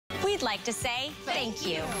we'd like to say thank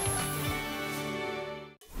you.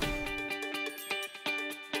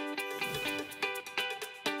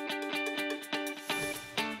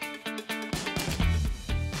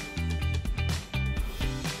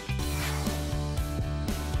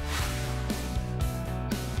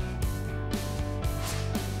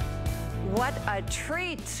 What a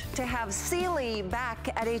treat to have Sealy back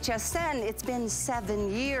at HSN. It's been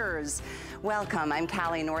 7 years. Welcome, I'm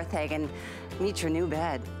Callie Northagen. Meet your new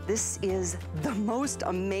bed. This is the most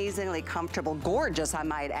amazingly comfortable, gorgeous, I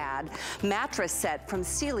might add, mattress set from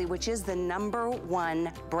Sealy, which is the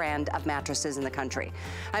 #1 brand of mattresses in the country.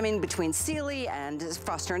 I mean, between Sealy and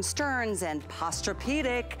Foster & Stearns and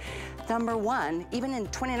Posturepedic, #1, even in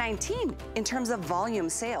 2019, in terms of volume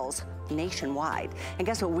sales nationwide. And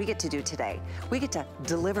guess what we get to do today? We get to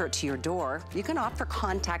deliver it to your door. You can opt for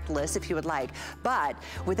contactless if you would like, but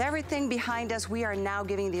with everything behind us, we are now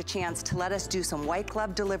giving you a chance to let us do some white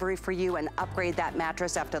glove delivery for you and upgrade that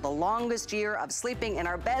mattress after the longest year of sleeping in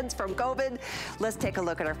our beds from COVID. Let's take a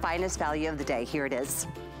look at our finest value of the day. Here it is.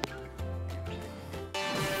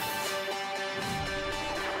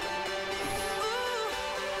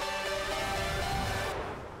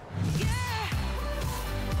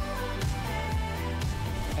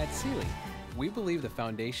 At Sealy, we believe the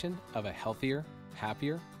foundation of a healthier,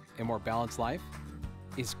 happier, and more balanced life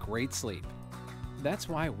is great sleep. That's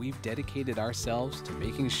why we've dedicated ourselves to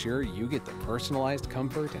making sure you get the personalized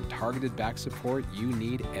comfort and targeted back support you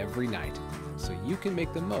need every night, so you can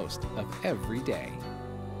make the most of every day.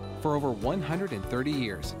 For over 130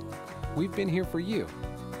 years, we've been here for you,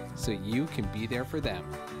 so you can be there for them.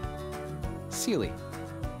 Sealy,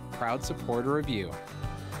 proud supporter of you.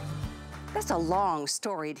 That's a long,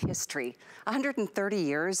 storied history. 130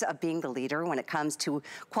 years of being the leader when it comes to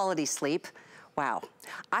quality sleep. Wow.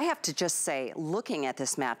 I have to just say, looking at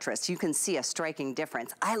this mattress, you can see a striking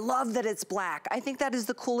difference. I love that it's black. I think that is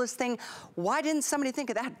the coolest thing. Why didn't somebody think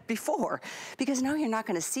of that before? Because now you're not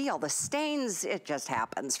gonna see all the stains. It just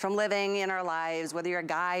happens from living in our lives, whether you're a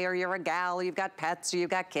guy or you're a gal, you've got pets or you've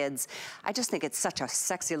got kids. I just think it's such a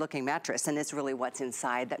sexy looking mattress, and it's really what's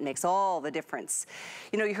inside that makes all the difference.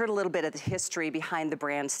 You know, you heard a little bit of the history behind the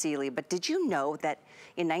brand Sealy, but did you know that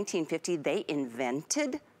in 1950 they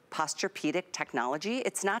invented Posturepedic technology?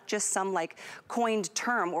 It's not just some like coined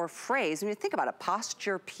term or phrase. When you think about it,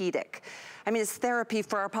 Posturepedic, I mean, it's therapy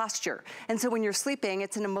for our posture. And so when you're sleeping,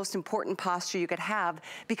 it's in the most important posture you could have,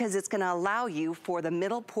 because it's gonna allow you for the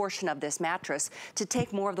middle portion of this mattress to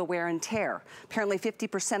take more of the wear and tear. Apparently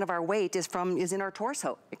 50% of our weight is in our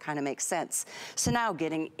torso. It kind of makes sense. So now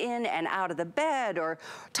getting in and out of the bed or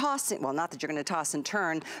tossing, well, not that you're gonna toss and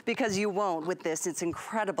turn, because you won't with this. It's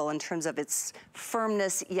incredible in terms of its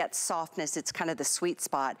firmness yet softness. It's kind of the sweet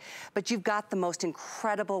spot. But you've got the most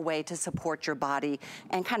incredible way to support your body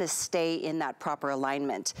and kind of stay in that proper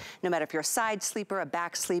alignment. No matter if you're a side sleeper, a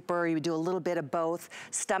back sleeper, you do a little bit of both,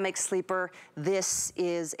 stomach sleeper, this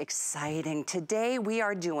is exciting. Today we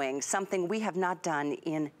are doing something we have not done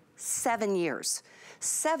in 7 years.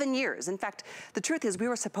 7 years. In fact, the truth is we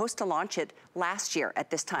were supposed to launch it last year at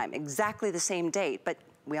this time, exactly the same date, but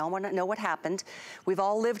we all want to know what happened. We've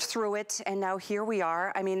all lived through it, and now here we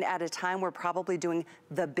are. I mean, at a time we're probably doing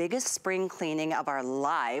the biggest spring cleaning of our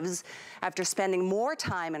lives after spending more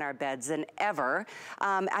time in our beds than ever.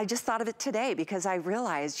 I just thought of it today because I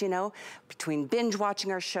realized, you know, between binge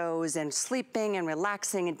watching our shows and sleeping and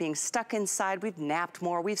relaxing and being stuck inside, we've napped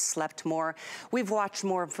more, we've slept more, we've watched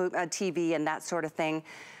more TV and that sort of thing.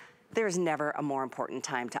 There's never a more important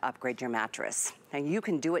time to upgrade your mattress. And you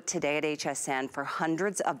can do it today at HSN for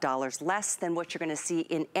hundreds of dollars less than what you're gonna see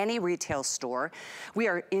in any retail store. We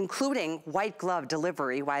are including white glove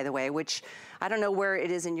delivery, by the way, which I don't know where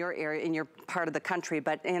it is in your area, in your part of the country,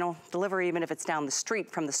 but you know, delivery, even if it's down the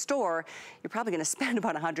street from the store, you're probably gonna spend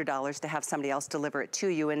about $100 to have somebody else deliver it to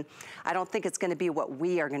you. And I don't think it's gonna be what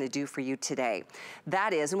we are gonna do for you today.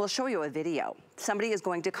 That is, and we'll show you a video. Somebody is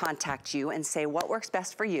going to contact you and say what works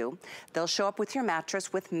best for you. They'll show up with your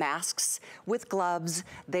mattress, with masks, with gloves.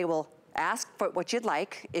 They will ask for what you'd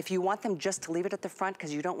like. If you want them just to leave it at the front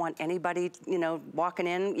because you don't want anybody, you know, walking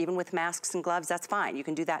in, even with masks and gloves, that's fine. You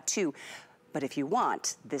can do that too. But if you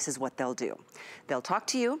want, this is what they'll do. They'll talk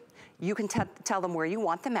to you. You can tell them where you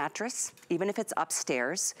want the mattress, even if it's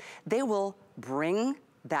upstairs. They will bring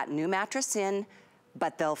that new mattress in,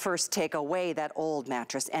 but they'll first take away that old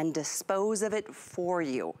mattress and dispose of it for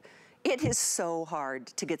you. It is so hard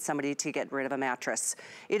to get somebody to get rid of a mattress.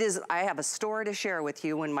 It is, I have a story to share with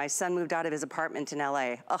you. When my son moved out of his apartment in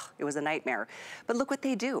LA, it was a nightmare. But look what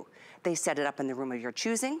they do. They set it up in the room of your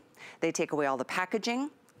choosing. They take away all the packaging,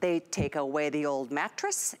 They take away the old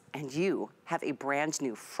mattress and you have a brand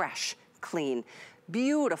new, fresh, clean,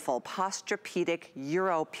 beautiful Posturepedic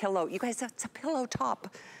Euro pillow. You guys, it's a pillow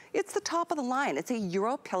top. It's the top of the line. It's a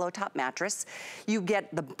Euro pillow top mattress. You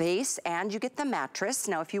get the base and you get the mattress.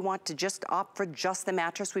 Now, if you want to just opt for just the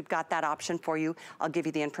mattress, we've got that option for you. I'll give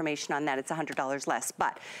you the information on that. It's $100 less.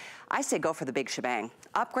 But I say go for the big shebang.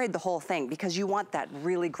 Upgrade the whole thing because you want that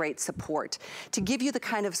really great support. To give you the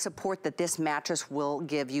kind of support that this mattress will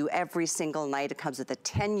give you every single night, it comes with a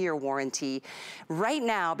 10-year warranty. Right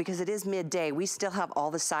now, because it is midday, we still have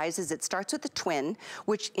all the sizes. It starts with the twin,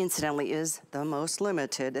 which incidentally is the most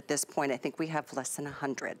limited at this point. I think we have less than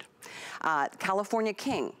 100. California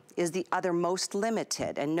King is the other most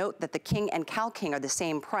limited, and note that the King and Cal King are the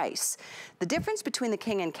same price. The difference between the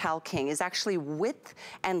King and Cal King is actually width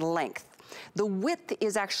and length. The width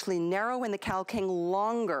is actually narrow in the Cal King,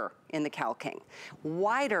 longer in the Cal King,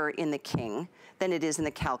 wider in the King than it is in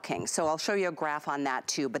the Cal King. So I'll show you a graph on that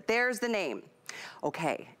too, but there's the name.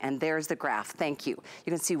 Okay, and there's the graph, thank you.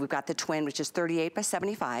 You can see we've got the twin, which is 38 by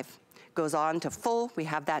 75. Goes on to full, we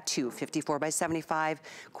have that too, 54 by 75.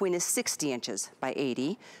 Queen is 60 inches by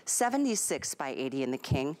 80, 76 by 80 in the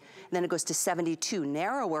King. And then it goes to 72,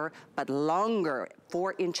 narrower but longer,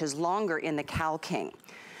 4 inches longer in the Cal King.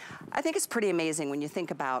 I think it's pretty amazing when you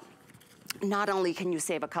think about not only can you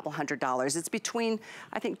save a couple $100, it's between,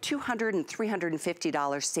 I think, $200 and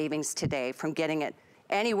 $350 savings today from getting it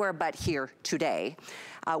anywhere but here today.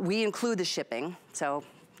 We include the shipping, so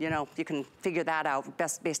you know, you can figure that out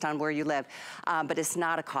best based on where you live. But it's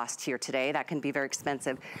not a cost here today. That can be very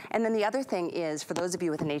expensive. And then the other thing is, for those of you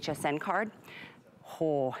with an HSN card,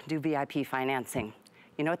 do VIP financing.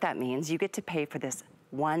 You know what that means? You get to pay for this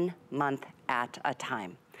 1 month at a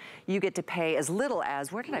time. You get to pay as little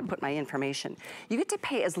as, where did I put my information? You get to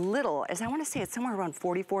pay as little as, I wanna say it's somewhere around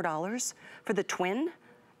 $44 for the twin.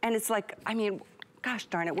 And it's like, I mean, gosh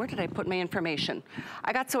darn it, where did I put my information?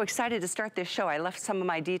 I got so excited to start this show, I left some of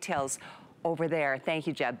my details over there. Thank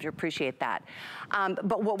you, Jeb, appreciate that.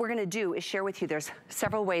 But what we're gonna do is share with you, there's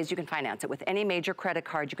several ways you can finance it. With any major credit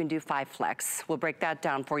card, you can do 5 flex. We'll break that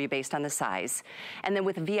down for you based on the size. And then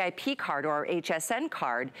with a VIP card or HSN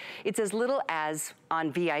card, it's as little as,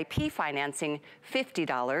 on VIP financing,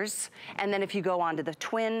 $50. And then if you go on to the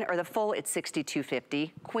twin or the full, it's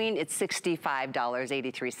 $62.50. Queen, it's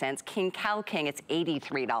 $65.83. King Cal King, it's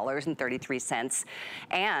 $83.33.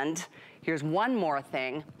 And here's one more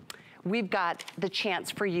thing. We've got the chance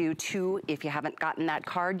for you to, if you haven't gotten that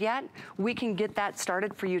card yet, we can get that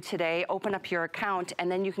started for you today. Open up your account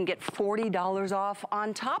and then you can get $40 off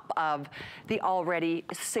on top of the already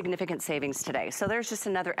significant savings today. So there's just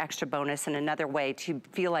another extra bonus and another way to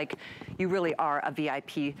feel like you really are a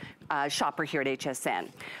VIP shopper here at HSN.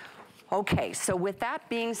 Okay, so with that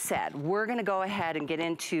being said, we're gonna go ahead and get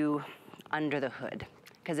into under the hood,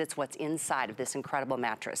 because it's what's inside of this incredible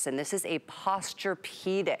mattress. And this is a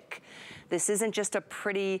Posturepedic. This isn't just a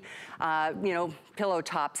pretty, you know, pillow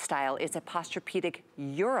top style. It's a Posturepedic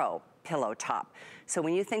Euro pillow top. So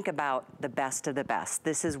when you think about the best of the best,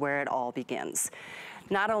 this is where it all begins.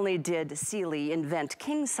 Not only did Sealy invent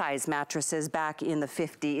king-size mattresses back in the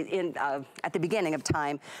 50s, at the beginning of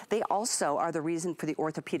time, they also are the reason for the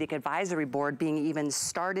Orthopedic Advisory Board being even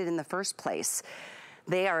started in the first place.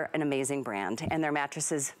 They are an amazing brand, and their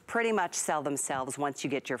mattresses pretty much sell themselves once you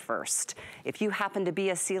get your first. If you happen to be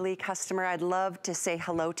a Sealy customer, I'd love to say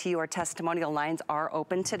hello to you. Our testimonial lines are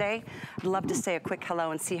open today. I'd love to say a quick hello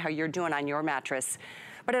and see how you're doing on your mattress.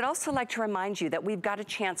 But I'd also like to remind you that we've got a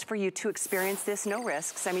chance for you to experience this, no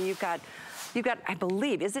risks. I mean, you've got, I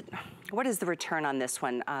believe, what is the return on this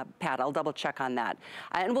one, Pat? I'll double check on that.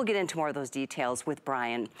 And we'll get into more of those details with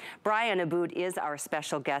Brian. Brian Aboud is our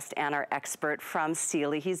special guest and our expert from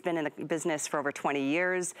Sealy. He's been in the business for over 20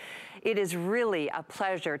 years. It is really a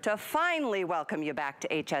pleasure to finally welcome you back to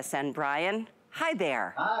HSN, Brian. Hi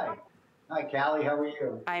there. Hi. Hi, Callie, how are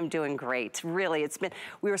you? I'm doing great, really.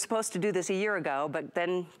 We were supposed to do this a year ago, but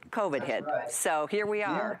then COVID hit. Right. So here we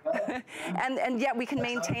are. Yeah. and yet we can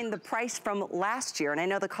maintain the price from last year. And I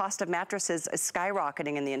know the cost of mattresses is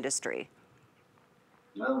skyrocketing in the industry.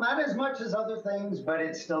 Well, not as much as other things, but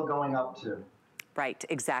it's still going up too. Right,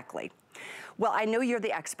 exactly. Well, I know you're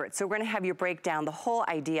the expert, so we're gonna have you break down the whole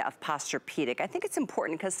idea of Posturepedic. I think it's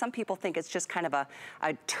important because some people think it's just kind of a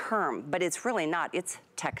term, but it's really not, it's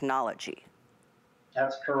technology.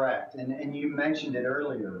 That's correct, and you mentioned it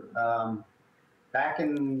earlier. Back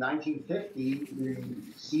in 1950, the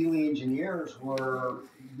Sealy engineers were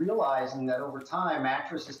realizing that over time,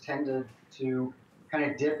 mattresses tended to kind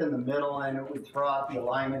of dip in the middle and it would throw out the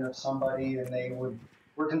alignment of somebody and they would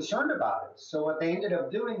were concerned about it. So what they ended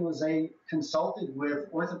up doing was they consulted with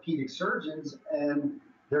orthopedic surgeons, and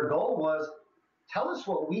their goal was, tell us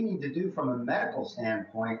what we need to do from a medical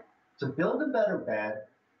standpoint to build a better bed,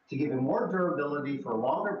 to give it more durability for a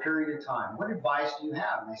longer period of time. What advice do you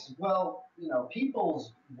have? And they said, well, you know,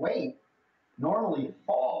 people's weight normally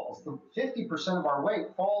falls. 50% of our weight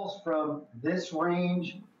falls from this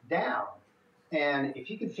range down. And if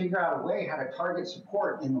you can figure out a way how to target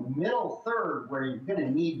support in the middle third where you're going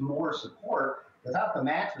to need more support without the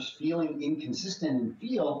mattress feeling inconsistent in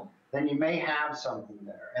feel, then you may have something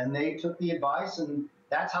there. And they took the advice, and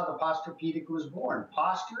that's how the Posturepedic was born.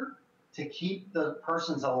 Posture, to keep the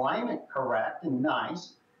person's alignment correct and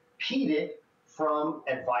nice. Pedic, from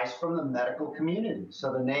advice from the medical community.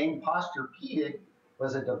 So the name Posturepedic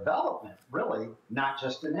was a development, really, not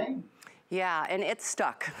just a name. Yeah, and it's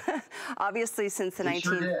stuck. Obviously, since the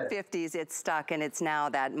 1950s, it's stuck, and it's now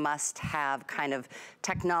that must-have kind of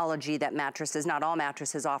technology that mattresses, not all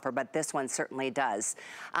mattresses offer, but this one certainly does.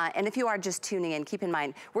 And if you are just tuning in, keep in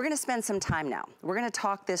mind, we're gonna spend some time now. We're gonna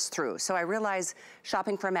talk this through. So I realize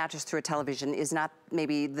shopping for a mattress through a television is not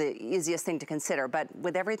maybe the easiest thing to consider, but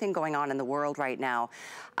with everything going on in the world right now,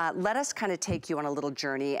 let us kind of take you on a little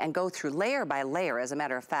journey and go through layer by layer, as a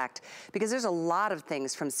matter of fact, because there's a lot of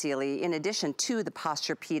things from Sealy, in addition to the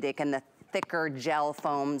Posturepedic and the thicker gel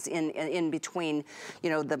foams in between, you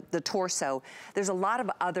know, the torso. There's a lot of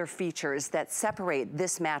other features that separate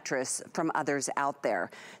this mattress from others out there.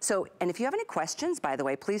 So, and if you have any questions, by the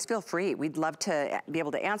way, please feel free. We'd love to be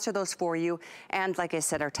able to answer those for you. And like I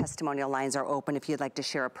said, our testimonial lines are open if you'd like to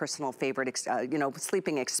share a personal favorite, you know,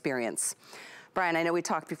 sleeping experience. Brian, I know we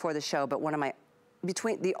talked before the show, but one of my,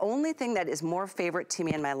 the only thing that is more favorite to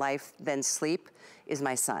me in my life than sleep is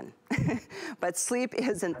my son. But sleep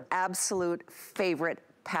is an absolute favorite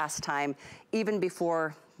pastime, even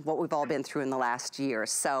before what we've all been through in the last year.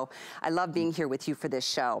 So I love being here with you for this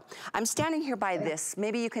show. I'm standing here by this.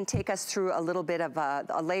 Maybe you can take us through a little bit of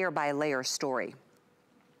a layer by layer story.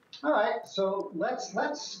 All right, so let's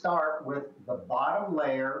start with the bottom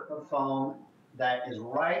layer of foam that is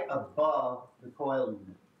right above the coil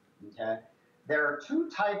unit, okay? There are two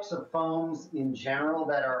types of foams in general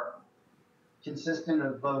that are consistent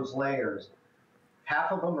of those layers.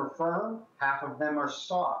 Half of them are firm, half of them are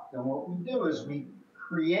soft. And what we do is we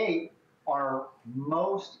create our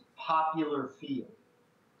most popular feel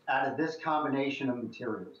out of this combination of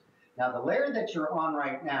materials. Now, the layer that you're on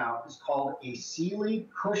right now is called a Sealy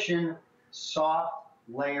Cushion Soft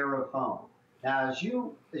Layer of Foam. Now, as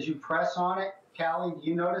you press on it, Callie, do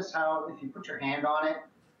you notice how if you put your hand on it,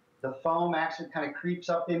 the foam actually kind of creeps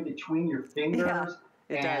up in between your fingers? Yeah,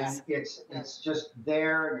 it does. It's just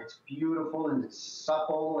there, and it's beautiful, and it's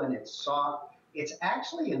supple, and it's soft. It's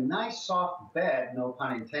actually a nice soft bed, no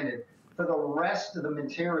pun intended, for the rest of the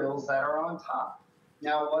materials that are on top.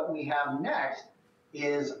 Now, what we have next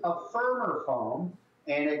is a firmer foam,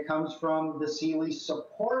 and it comes from the Sealy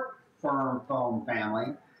Support Firm Foam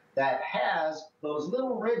family that has those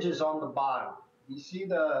little ridges on the bottom. You see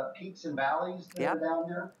the peaks and valleys that are down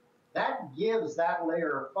there? That gives that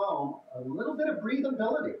layer of foam a little bit of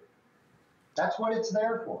breathability. That's what it's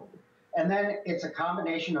there for. And then it's a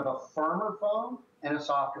combination of a firmer foam and a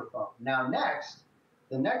softer foam. Now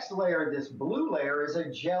the next layer, this blue layer, is a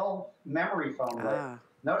gel memory foam layer.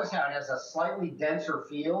 Notice how it has a slightly denser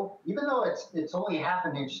feel. Even though it's only ½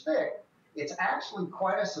 an inch thick, it's actually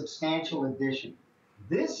quite a substantial addition.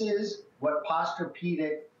 This is what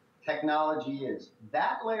Posturepedic technology is.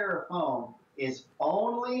 That layer of foam is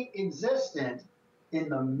only existent in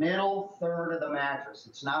the middle third of the mattress.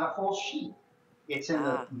 It's not a full sheet. It's in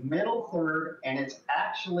the middle third, and it's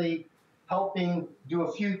actually helping do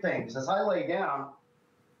a few things. As I lay down,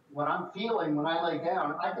 when I lay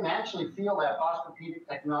down, I can actually feel that Posturepedic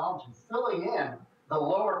technology filling in the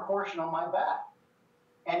lower portion of my back.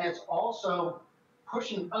 And it's also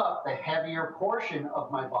pushing up the heavier portion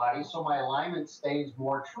of my body so my alignment stays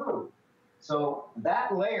more true. So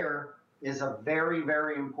that layer is a very,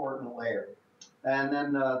 very important layer. And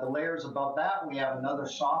then the layers above that, we have another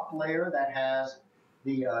soft layer that has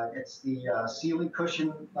it's the Sealy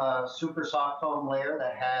Cushion Super Soft Foam layer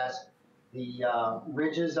that has the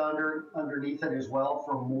ridges underneath it as well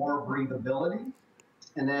for more breathability.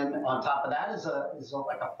 And then on top of that is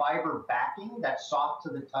like a fiber backing that's soft to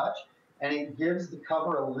the touch, and it gives the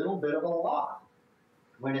cover a little bit of a lock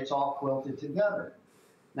when it's all quilted together.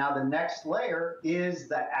 Now the next layer is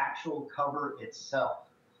the actual cover itself.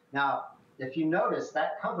 Now, if you notice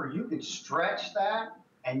that cover, you can stretch that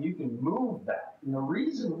and you can move that. And the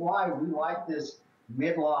reason why we like this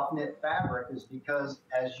mid-loft knit fabric is because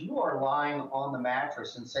as you are lying on the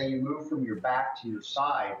mattress and say you move from your back to your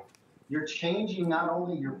side, you're changing not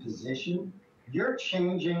only your position, you're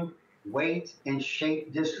changing weight and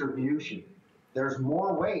shape distribution. There's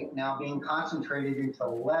more weight now being concentrated into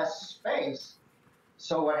less space.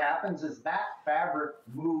 So what happens is that fabric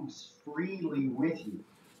moves freely with you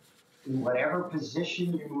in whatever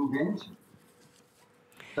position you move into.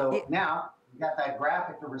 So now you got that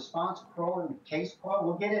graphic, the response coil and the case coil.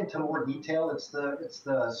 We'll get into more detail. It's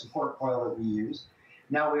the support coil that we use.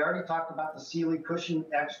 Now we already talked about the Sealy cushion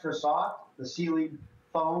extra soft, the Sealy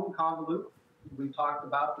foam convolute. We talked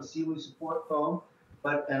about the Sealy support foam,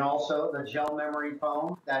 and also the gel memory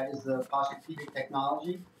foam. That is the Posturepedic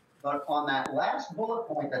technology. But on that last bullet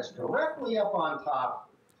point that's directly up on top,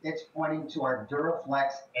 it's pointing to our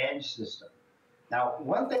Duraflex Edge system. Now,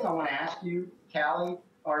 one thing I want to ask you, Callie,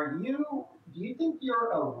 do you think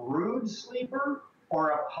you're a rude sleeper or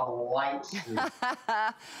a polite sleeper?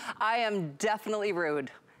 I am definitely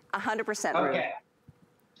rude, 100% rude. Okay.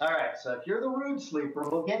 All right, so if you're the rude sleeper,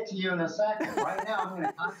 we'll get to you in a second. Right now, I'm going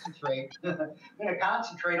to concentrate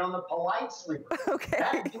on the polite sleeper. Okay.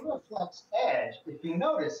 That Duraflex Edge, if you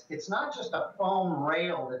notice, it's not just a foam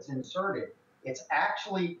rail that's inserted. It's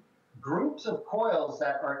actually groups of coils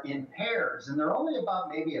that are in pairs, and they're only about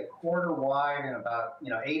maybe a quarter wide and about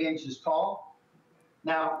 8 inches tall.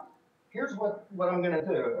 Now, here's what I'm going to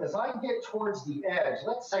do. As I get towards the edge,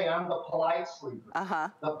 let's say I'm the polite sleeper.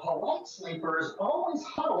 The polite sleeper is always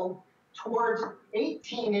huddled towards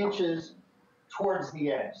 18 inches towards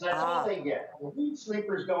the edge. That's all they get. The rude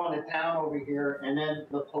sleeper's going to town over here, and then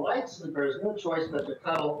the polite sleeper has no choice but to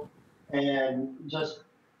cuddle and just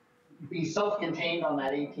be self-contained on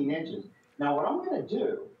that 18 inches. Now, what I'm going to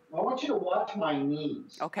do, I want you to watch my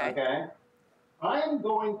knees. Okay? I am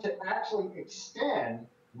going to actually extend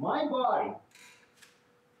my body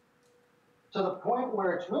to the point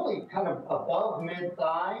where it's really kind of above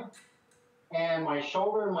mid-thigh, and my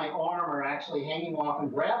shoulder and my arm are actually hanging off,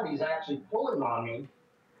 and gravity's actually pulling on me,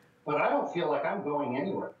 but I don't feel like I'm going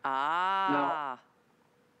anywhere. Now,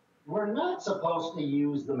 we're not supposed to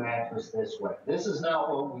use the mattress this way. This is not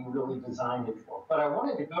what we really designed it for. But I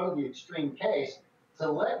wanted to go to the extreme case to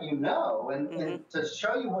let you know and to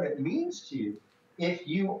show you what it means to you. If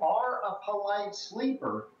you are a polite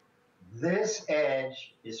sleeper, this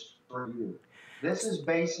edge is for you. This is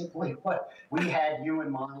basically what we had you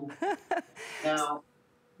in mind. Now,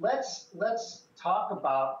 let's talk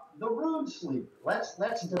about the rude sleeper.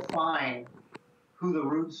 Let's define who the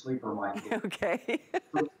rude sleeper might be. Okay.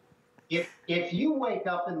 If you wake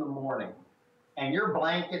up in the morning and your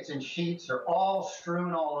blankets and sheets are all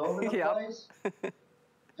strewn all over the place,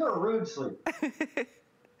 you're a rude sleeper.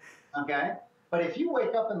 Okay? But if you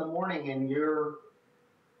wake up in the morning and your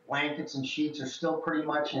blankets and sheets are still pretty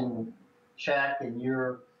much in check and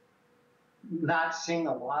you're not seeing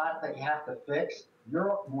a lot that you have to fix,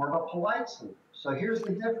 you're more of a polite sleeper. So here's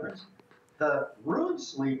the difference. The rude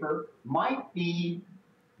sleeper might be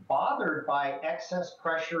bothered by excess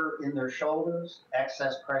pressure in their shoulders,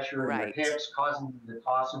 excess pressure in their hips, causing them to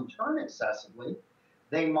toss and turn excessively.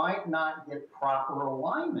 They might not get proper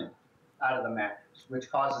alignment out of the mattress,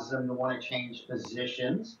 which causes them to want to change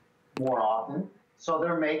positions more often. So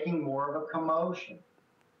they're making more of a commotion.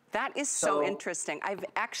 That is so interesting. I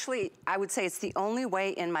would say it's the only way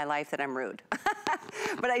in my life that I'm rude.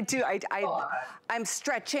 But I'm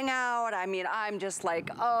stretching out. I mean, I'm just like,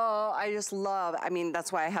 I just love,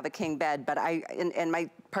 that's why I have a king bed, but and my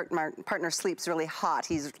partner sleeps really hot.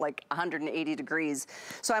 He's like 180 degrees.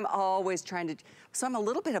 So I'm always so I'm a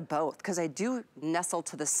little bit of both, because I do nestle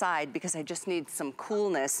to the side because I just need some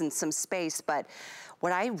coolness and some space. But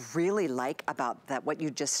what I really like about that, what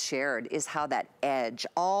you just shared, is how that edge,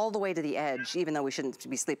 all the way to the edge, even though we shouldn't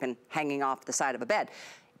be sleeping hanging off the side of a bed,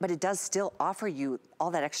 but it does still offer you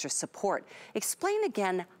all that extra support. Explain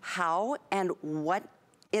again how and what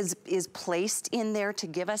is placed in there to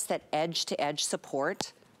give us that edge-to-edge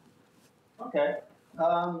support. Okay.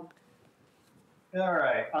 All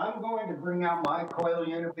right, I'm going to bring out my coil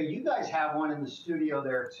unit, but you guys have one in the studio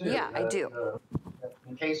there too. Yeah, I do. The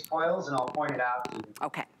encased coils, and I'll point it out to you.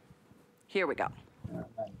 Okay, here we go.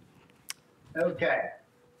 Okay,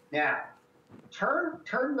 now turn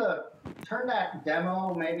that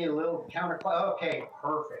demo maybe a little counterclockwise. Okay,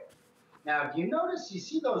 perfect. Now, do you notice? You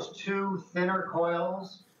see those two thinner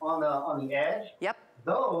coils on the edge? Yep.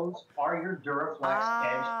 Those are your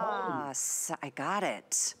Duraflex edge coils. So I got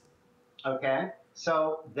it. Okay.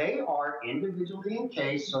 So they are individually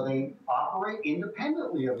encased, so they operate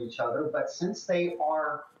independently of each other. But since they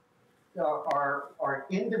are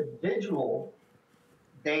individual,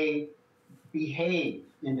 they behave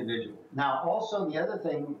individually. Now, also the other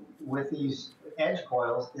thing with these edge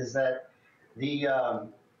coils is that they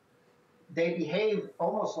behave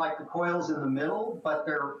almost like the coils in the middle, but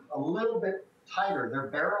they're a little bit tighter. Their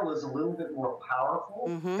barrel is a little bit more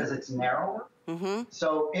powerful because it's narrower.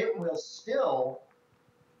 So it will still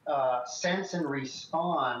sense and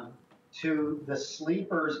respond to the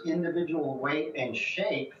sleeper's individual weight and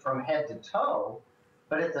shape from head to toe,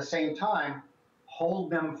 but at the same time, hold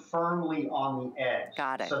them firmly on the edge.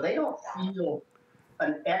 Got it. So they don't feel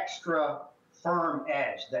an extra firm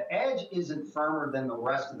edge. The edge isn't firmer than the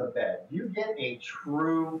rest of the bed. You get a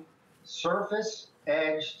true surface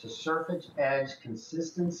edge to surface edge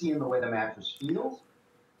consistency in the way the mattress feels,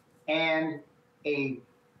 and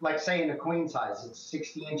like say in a queen size, it's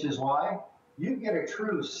 60 inches wide, you get a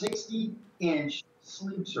true 60-inch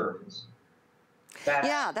sleep surface.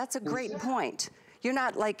 Yeah, that's a great point. You're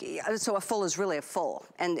not like, so a full is really a full,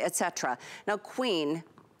 and etc. Now, queen,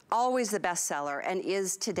 always the best seller and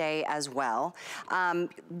is today as well.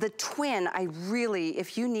 The twin,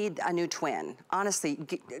 if you need a new twin, honestly,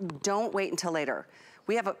 don't wait until later.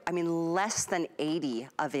 We have, less than 80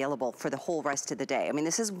 available for the whole rest of the day. I mean,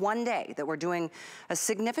 this is one day that we're doing a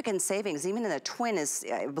significant savings. Even in the twin is,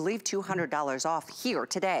 I believe, $200 off here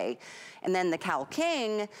today. And then the Cal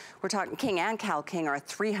King, we're talking King and Cal King are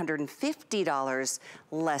 $350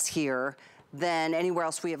 less here than anywhere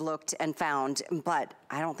else we have looked and found, but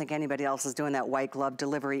I don't think anybody else is doing that white glove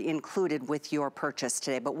delivery included with your purchase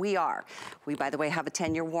today, but we are. We, by the way, have a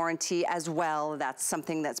 10-year warranty as well. That's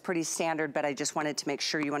something that's pretty standard, but I just wanted to make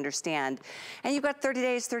sure you understand. And you've got 30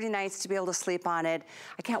 days, 30 nights to be able to sleep on it.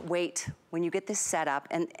 I can't wait when you get this set up,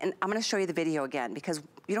 and I'm gonna show you the video again, because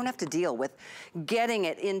you don't have to deal with getting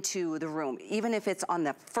it into the room, even if it's on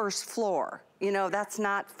the first floor. You know, that's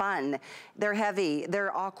not fun. They're heavy,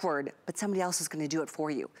 they're awkward, but somebody else is gonna do it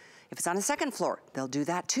for you. If it's on a second floor, they'll do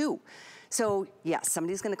that too. So yes,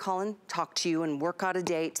 somebody's gonna call and talk to you and work out a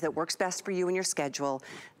date that works best for you and your schedule.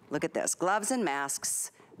 Look at this, gloves and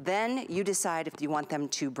masks. Then you decide if you want them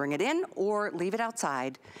to bring it in or leave it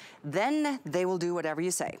outside. Then they will do whatever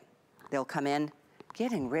you say. They'll come in,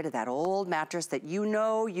 getting rid of that old mattress that you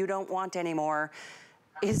know you don't want anymore.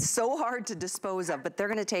 It's so hard to dispose of, but they're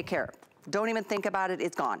gonna take care of it. Don't even think about it,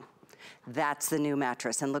 it's gone. That's the new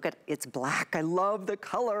mattress, and look at, it's black. I love the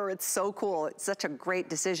color, it's so cool. It's such a great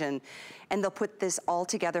decision. And they'll put this all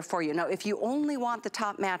together for you. Now, if you only want the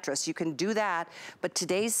top mattress, you can do that, but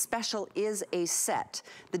today's special is a set.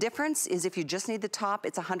 The difference is if you just need the top,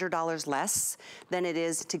 it's $100 less than it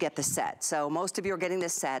is to get the set. So most of you are getting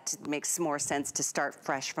this set. It makes more sense to start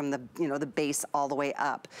fresh from the base all the way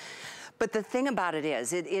up. But the thing about it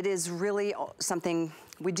is really something,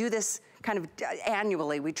 we do this kind of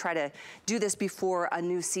annually. We try to do this before a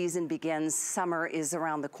new season begins. Summer is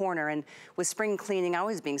around the corner, and with spring cleaning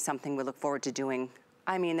always being something we look forward to doing.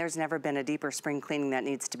 I mean, there's never been a deeper spring cleaning that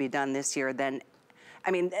needs to be done this year than,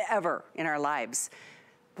 ever in our lives.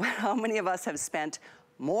 How many of us have spent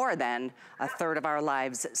more than a third of our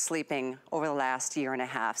lives sleeping over the last year and a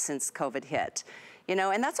half since COVID hit? You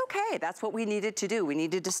know, and that's okay. That's what we needed to do. We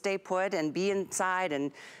needed to stay put and be inside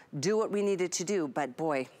and do what we needed to do. But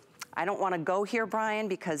boy, I don't want to go here, Brian,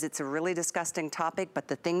 because it's a really disgusting topic, but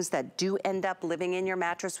the things that do end up living in your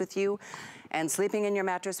mattress with you and sleeping in your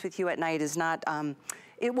mattress with you at night is not,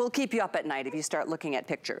 it will keep you up at night if you start looking at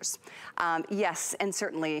pictures. Yes, and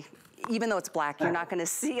certainly, even though it's black, you're not gonna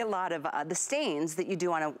see a lot of the stains that you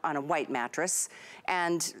do on a white mattress,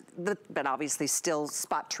 but obviously still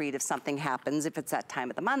spot treat if something happens, if it's that time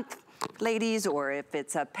of the month, ladies, or if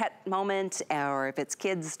it's a pet moment, or if it's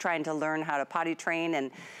kids trying to learn how to potty train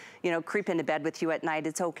and creep into bed with you at night,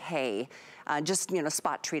 it's okay. Just,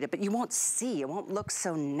 spot treat it, but you won't see, it won't look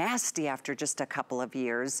so nasty after just a couple of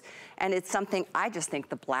years. And it's something, I just think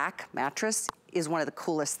the black mattress is one of the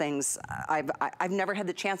coolest things. I've never had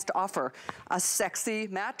the chance to offer a sexy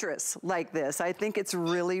mattress like this. I think it's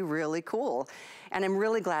really, really cool. And I'm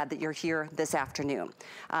really glad that you're here this afternoon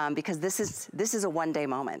because this is a one-day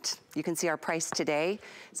moment. You can see our price today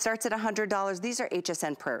starts at $100. These are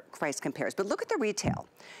HSN price compares, but look at the retail.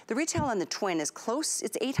 The retail on the twin is close,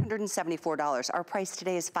 it's $874. Our price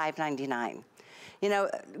today is $599.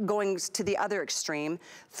 Going to the other extreme,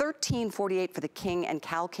 $1348 for the King and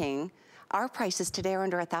Cal King. Our prices today are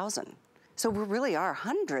under $1,000. So we really are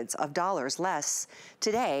hundreds of dollars less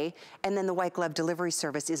today, and then the white glove delivery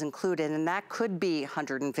service is included, and that could be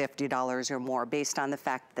 $150 or more based on the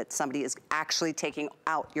fact that somebody is actually taking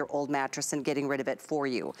out your old mattress and getting rid of it for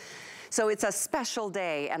you. So it's a special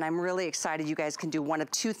day, and I'm really excited you guys can do one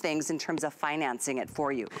of two things in terms of financing it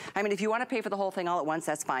for you. If you want to pay for the whole thing all at once,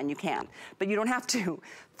 that's fine, you can. But you don't have to.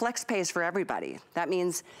 Flex pays for everybody. That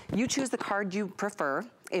means you choose the card you prefer.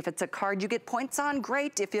 If it's a card you get points on,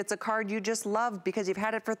 great. If it's a card you just love because you've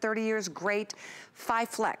had it for 30 years, great. 5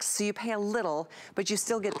 Flex, so you pay a little, but you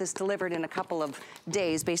still get this delivered in a couple of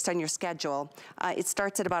days based on your schedule. It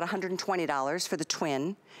starts at about $120 for the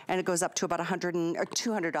twin, and it goes up to about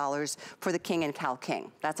 $200 for the King and Cal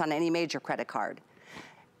King. That's on any major credit card.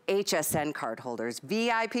 HSN cardholders,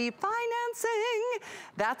 VIP financing.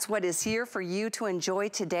 That's what is here for you to enjoy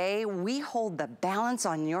today. We hold the balance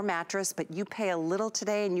on your mattress, but you pay a little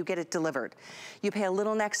today and you get it delivered. You pay a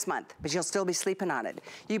little next month, but you'll still be sleeping on it.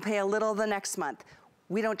 You pay a little the next month.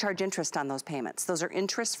 We don't charge interest on those payments. Those are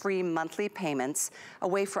interest-free monthly payments, a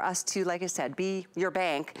way for us to, like I said, be your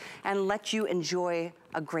bank and let you enjoy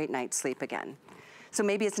a great night's sleep again. So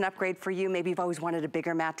maybe it's an upgrade for you. Maybe you've always wanted a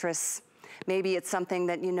bigger mattress. Maybe it's something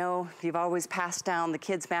that, you know, you've always passed down the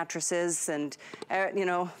kids' mattresses and, you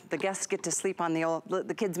know, the guests get to sleep on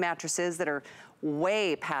the kids' mattresses that are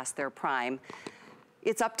way past their prime.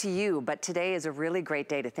 It's up to you, but today is a really great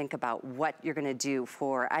day to think about what you're gonna do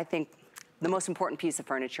for, I think, the most important piece of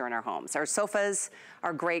furniture in our homes. Our sofas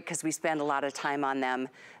are great because we spend a lot of time on them.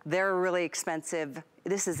 They're really expensive.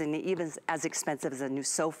 This isn't even as expensive as a new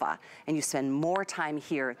sofa, and you spend more time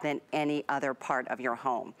here than any other part of your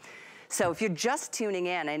home. So if you're just tuning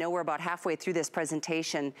in, I know we're about halfway through this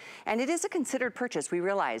presentation, and it is a considered purchase, we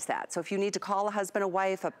realize that. So if you need to call a husband, a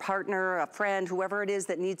wife, a partner, a friend, whoever it is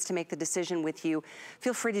that needs to make the decision with you,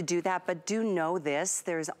 feel free to do that, but do know this,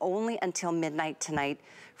 there's only until midnight tonight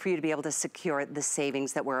for you to be able to secure the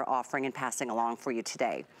savings that we're offering and passing along for you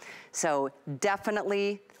today. So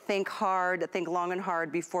definitely think hard, think long and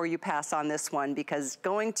hard before you pass on this one, because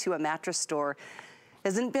going to a mattress store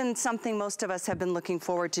hasn't been something most of us have been looking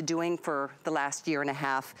forward to doing for the last year and a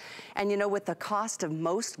half. And you know, with the cost of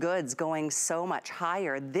most goods going so much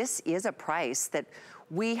higher, this is a price that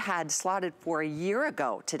we had slotted for a year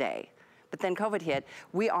ago today. But then COVID hit,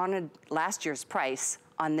 we honored last year's price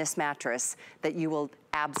on this mattress that you will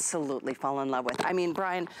absolutely fall in love with. I mean,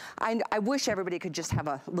 Brian, I wish everybody could just have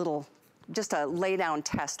a little, just a lay down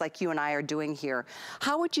test like you and I are doing here.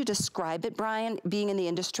 How would you describe it, Brian, being in the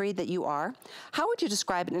industry that you are? How would you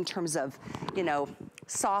describe it in terms of, you know,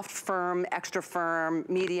 soft, firm, extra firm,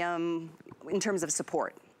 medium, in terms of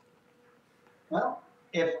support? Well,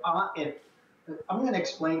 I'm going to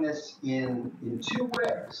explain this in 2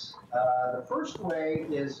 ways. The first way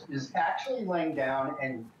is actually laying down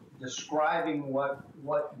and describing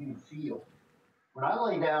what you feel. When I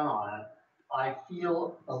lay down on it, I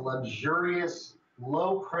feel a luxurious,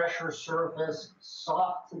 low-pressure surface,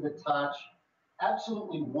 soft to the touch,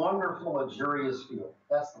 absolutely wonderful, luxurious feel.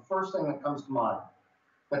 That's the first thing that comes to mind.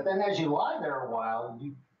 But then as you lie there a while,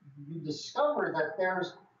 you discover that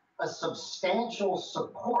there's a substantial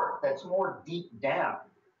support that's more deep down.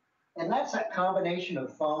 And that's that combination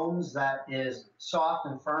of foams that is soft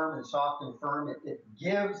and firm and soft and firm. It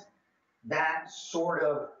gives that sort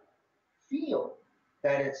of feel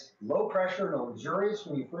that it's low pressure and luxurious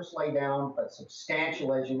when you first lay down, but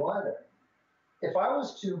substantial as you lie there. If I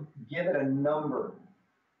was to give it a number,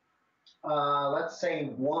 let's say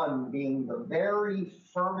 1 being the very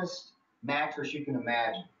firmest mattress you can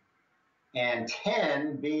imagine, and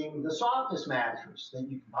 10 being the softest mattress that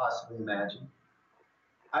you can possibly imagine,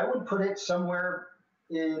 I would put it somewhere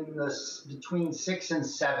in between 6 and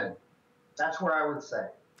 7. That's where I would say.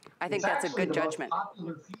 I think that's a good judgment. It's actually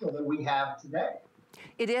the most popular feel that we have today.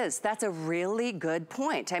 It is. That's a really good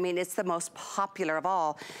point. I mean, it's the most popular of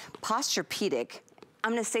all. Posturepedic.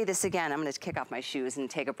 I'm going to say this again. I'm going to kick off my shoes and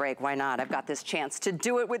take a break. Why not? I've got this chance to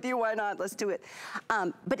do it with you. Why not? Let's do it.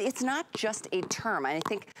 But it's not just a term. I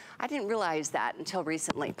think I didn't realize that until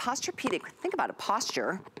recently. Posturepedic, think about it,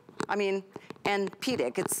 posture. I mean, and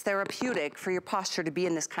pedic, it's therapeutic for your posture to be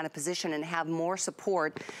in this kind of position and have more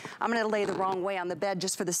support. I'm gonna lay the wrong way on the bed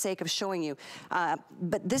just for the sake of showing you.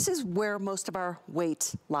 But this is where most of our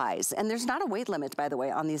weight lies. And there's not a weight limit, by the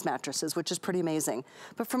way, on these mattresses, which is pretty amazing.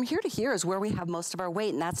 But from here to here is where we have most of our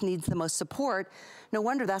weight, and that needs the most support. No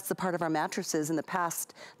wonder that's the part of our mattresses in the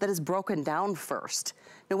past that is broken down first.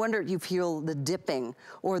 No wonder you feel the dipping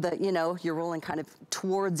or the, you know, you're rolling kind of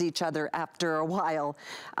towards each other after a while.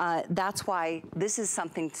 That's why this is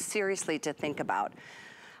something seriously to think about.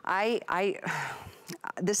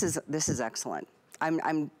 This is excellent.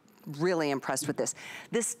 I'm really impressed with this.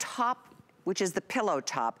 This top, which is the pillow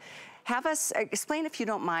top, have us explain, if you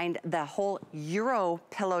don't mind, the whole Euro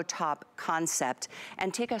pillow top concept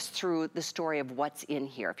and take us through the story of what's in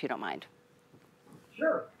here, if you don't mind.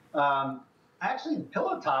 Sure. Actually, the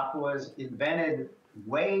pillow top was invented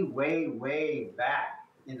way, way, way back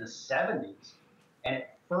in the 70s. And it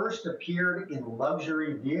first appeared in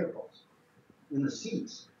luxury vehicles, in the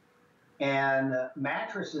seats. And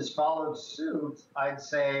mattresses followed suit, I'd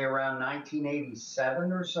say around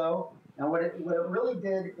 1987 or so. And what it really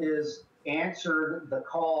did is answered the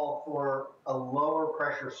call for a lower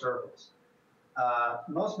pressure surface.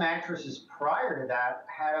 Most mattresses prior to that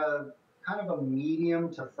had a kind of a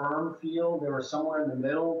medium to firm feel. They were somewhere in the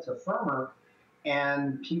middle to firmer.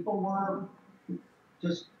 And people were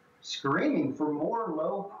just screaming for more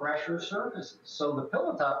low pressure surfaces. So the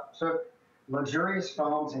pillow top took luxurious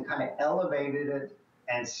foams and kind of elevated it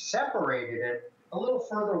and separated it a little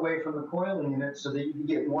further away from the coiling unit so that you can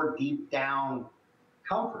get more deep down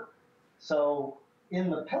comfort. So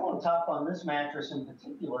in the pillow top on this mattress in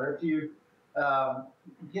particular, if you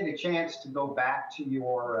get a chance to go back to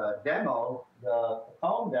your demo, the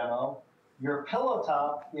foam demo, your pillow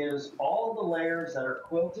top is all the layers that are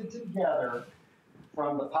quilted together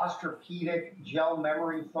from the Posturepedic gel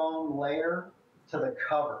memory foam layer to the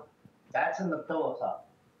cover. That's in the pillow top.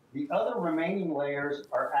 The other remaining layers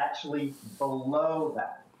are actually below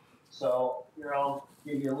that. So here, I'll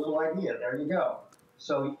give you a little idea. There you go.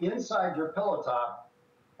 So inside your pillow top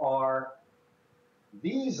are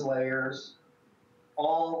these layers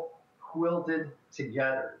all quilted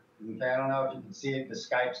together. Okay, I don't know if you can see it, the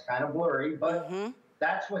Skype's kind of blurry, but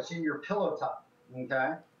that's what's in your pillow top,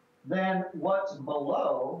 okay? Then what's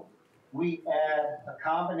below, we add a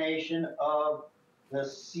combination of the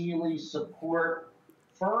Sealy Support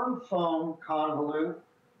Firm Foam Convolute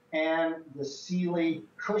and the Sealy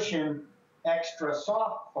Cushion Extra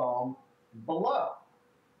Soft Foam below.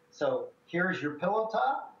 So here's your pillow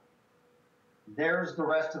top. There's the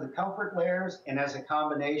rest of the comfort layers, and as a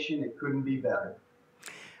combination, it couldn't be better.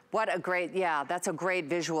 What a great, yeah, that's a great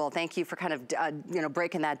visual. Thank you for kind of,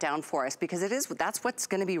 breaking that down for us, because that's what's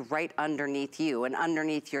gonna be right underneath you and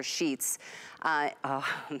underneath your sheets.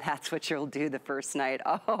 That's what you'll do the first night.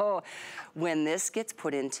 Oh, when this gets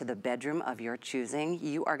put into the bedroom of your choosing,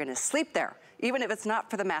 you are gonna sleep there, even if it's not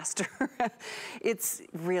for the master. It's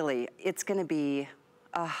gonna be,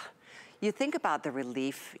 you think about the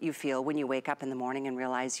relief you feel when you wake up in the morning and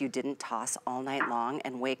realize you didn't toss all night long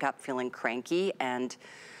and wake up feeling cranky and,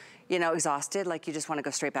 exhausted, like you just want to go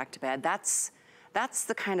straight back to bed. That's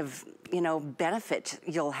the kind of, benefit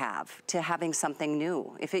you'll have to having something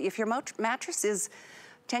new. If your mattress is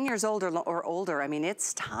 10 years old or older, I mean,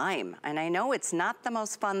 it's time. And I know it's not the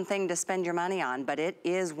most fun thing to spend your money on, but it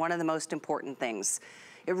is one of the most important things.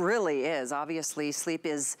 It really is. Obviously, sleep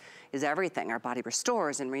is everything. Our body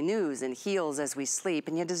restores and renews and heals as we sleep,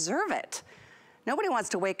 and you deserve it. Nobody wants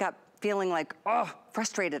to wake up feeling like, oh,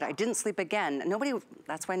 frustrated, I didn't sleep again.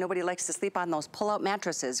 That's why nobody likes to sleep on those pull-out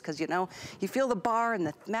mattresses, because you feel the bar and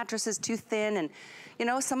the mattress is too thin,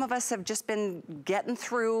 and some of us have just been getting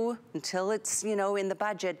through until it's, in the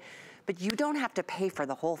budget, but you don't have to pay for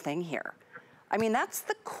the whole thing here. I mean, that's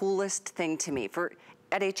the coolest thing to me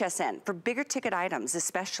at HSN, for bigger ticket items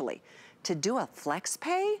especially, to do a flex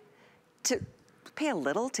pay, to pay a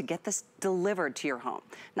little to get this delivered to your home.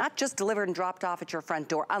 Not just delivered and dropped off at your front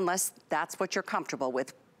door, unless that's what you're comfortable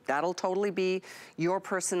with. That'll totally be your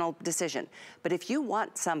personal decision. But if you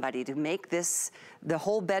want somebody to make the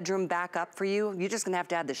whole bedroom back up for you, you're just gonna have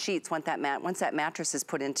to add the sheets once that mattress is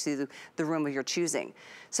put into the room of your choosing.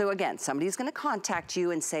 So again, somebody's gonna contact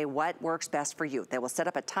you and say what works best for you. They will set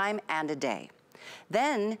up a time and a day.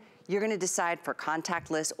 Then you're gonna decide for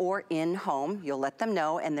contactless or in-home. You'll let them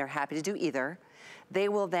know, and they're happy to do either. They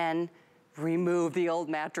will then remove the old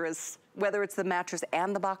mattress, whether it's the mattress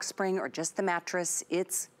and the box spring or just the mattress,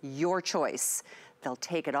 it's your choice. They'll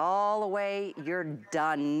take it all away, you're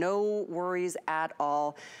done, no worries at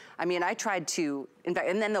all. I mean, I tried to, in fact,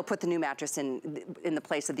 and then they'll put the new mattress in the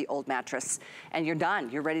place of the old mattress, and you're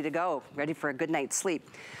done, you're ready to go, ready for a good night's sleep.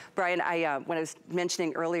 Brian, when I was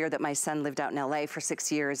mentioning earlier that my son lived out in LA for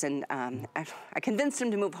 6 years, and I convinced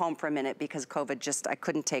him to move home for a minute because COVID I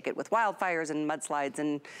couldn't take it with wildfires and mudslides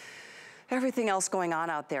and everything else going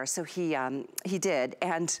on out there. So he did,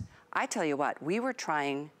 and I tell you what, we were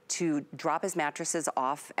trying to drop his mattresses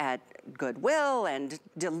off at Goodwill and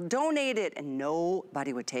donate it, and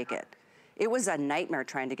nobody would take it. It was a nightmare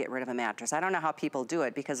trying to get rid of a mattress. I don't know how people do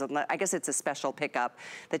it, because I guess it's a special pickup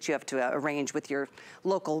that you have to arrange with your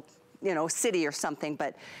local, city or something,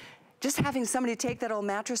 but just having somebody take that old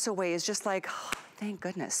mattress away is just like, oh, thank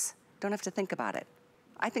goodness. Don't have to think about it.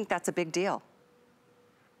 I think that's a big deal.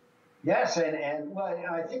 Yes, and well,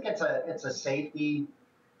 I think it's a safety.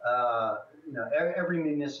 Every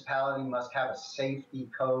municipality must have a safety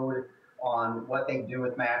code on what they do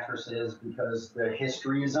with mattresses, because the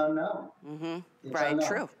history is unknown. Right, unknown.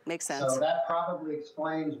 True, makes sense. So that probably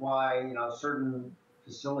explains why certain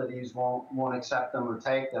facilities won't accept them or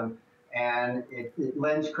take them. And it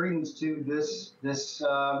lends credence to this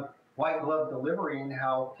white glove delivery and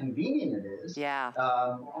how convenient it is. Yeah.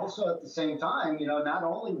 Also at the same time, you know, not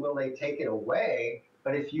only will they take it away,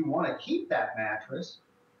 but if you want to keep that mattress,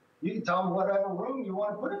 you can tell them whatever room you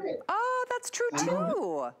want to put it in. Oh, that's true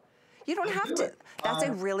too. You don't have to. That's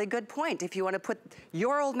a really good point. If you want to put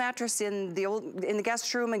your old mattress in the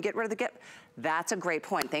guest room and get rid of the that's a great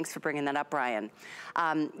point. Thanks for bringing that up, Brian.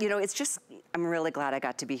 You know, it's just, I'm really glad I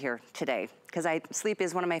got to be here today because sleep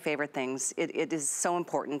is one of my favorite things. It is so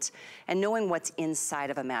important. And knowing what's inside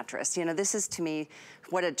of a mattress, you know, this is to me,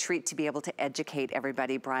 what a treat to be able to educate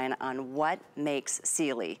everybody, Brian, on what makes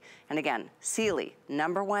Sealy. And again, Sealy,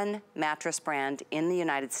 #1 mattress brand in the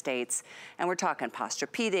United States. And we're talking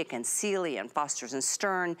Posturepedic and Sealy and Foster's and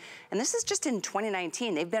Stern. And this is just in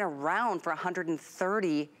 2019. They've been around for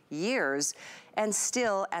 130 years and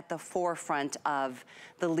still at the forefront of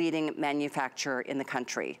the leading manufacturer in the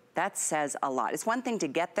country. That says a lot. It's one thing to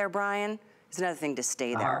get there, Brian. It's another thing to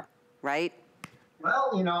stay there, right?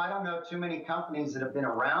 Well, you know, I don't know too many companies that have been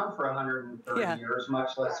around for 130 years,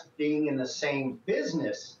 much less being in the same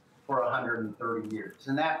business for 130 years.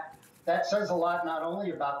 And that says a lot not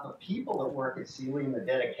only about the people that work at Sealy and the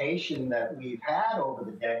dedication that we've had over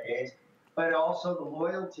the decades, but also the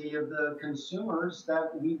loyalty of the consumers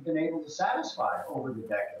that we've been able to satisfy over the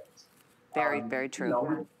decades. Very, very true. You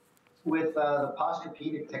know, with the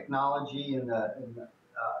Posturepedic technology and the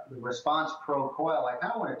Response Pro coil, I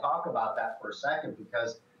kind of want to talk about that for a second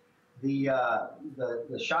because the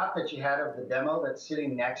shot that you had of the demo that's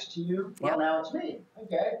sitting next to you, well, now it's me.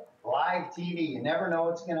 Okay, live TV. You never know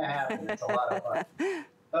what's going to happen. It's a lot of fun.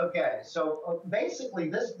 Okay, so basically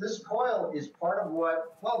this coil is part of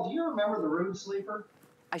what, well, do you remember the Rude Sleeper?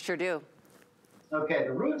 I sure do. Okay,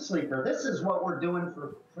 the Rude Sleeper, this is what we're doing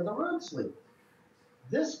for the Rude Sleeper.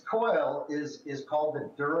 This coil is called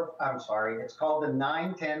it's called the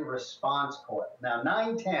 910 Response Coil. Now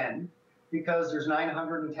 910, because there's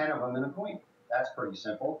 910 of them in a queen. That's pretty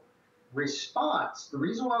simple. Response, the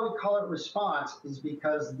reason why we call it response is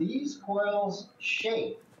because these coils'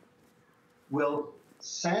 shape will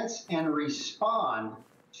sense and respond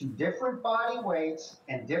to different body weights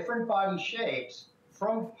and different body shapes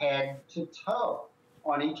from head to toe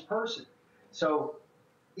on each person. So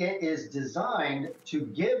it is designed to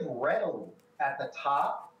give readily at the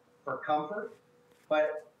top for comfort,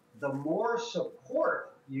 but the more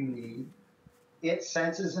support you need, it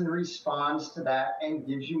senses and responds to that and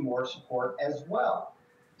gives you more support as well.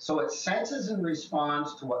 So it senses and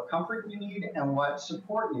responds to what comfort you need and what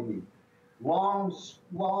support you need. Long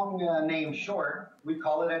name short, we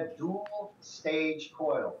call it a dual stage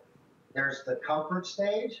coil. There's the comfort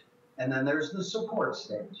stage, and then there's the support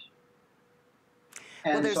stage.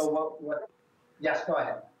 And well, so yes, go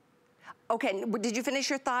ahead. Okay, did you finish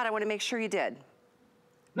your thought? I want to make sure you did.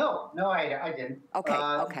 No, I didn't. Okay,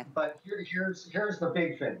 okay. But here's the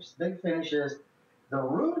big finish. The big finish is the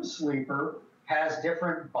Rude Sleeper has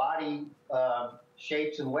different body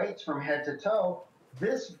shapes and weights from head to toe.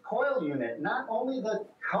 This coil unit, not only the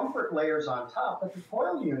comfort layers on top, but the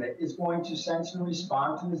coil unit is going to sense and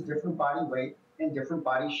respond to his different body weight and different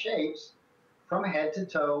body shapes from head to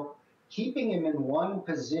toe, keeping him in one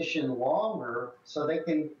position longer so they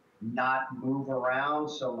can not move around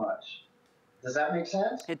so much. Does that make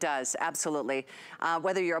sense? It does, absolutely.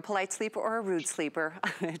 Whether you're a polite sleeper or a rude sleeper,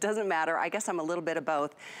 it doesn't matter. I guess I'm a little bit of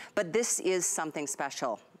both, but this is something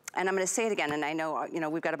special. And I'm going to say it again, and I know, you know,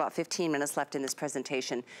 we've got about 15 minutes left in this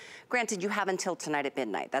presentation. Granted, you have until tonight at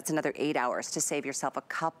midnight. That's another 8 hours to save yourself a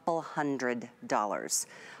couple $100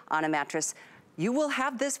 on a mattress. You will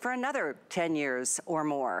have this for another 10 years or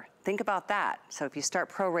more. Think about that. So if you start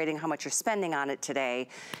prorating how much you're spending on it today,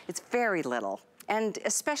 it's very little. And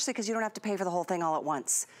especially because you don't have to pay for the whole thing all at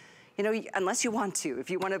once. You know, unless you want to. If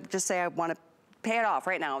you want to just say, I want to pay it off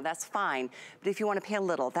right now, that's fine. But if you want to pay a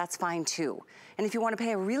little, that's fine too. And if you want to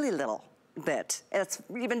pay a really little bit, it's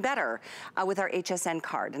even better with our HSN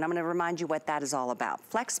card. And I'm going to remind you what that is all about.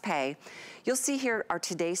 Flex Pay, you'll see here our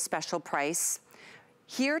today's special price.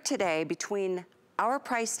 Here today, between our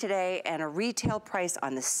price today and a retail price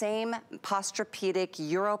on the same Posturepedic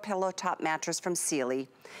Euro Pillow Top mattress from Sealy,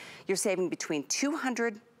 you're saving between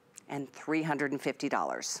 $200 and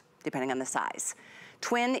 $350, depending on the size.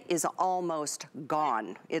 Twin is almost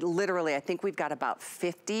gone. It literally, I think we've got about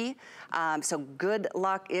 50. So good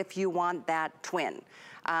luck if you want that twin.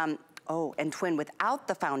 Oh, and twin without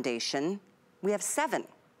the foundation, we have 7.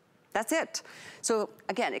 That's it. So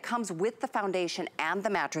again, it comes with the foundation and the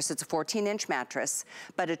mattress. It's a 14-inch mattress,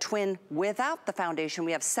 but a twin without the foundation,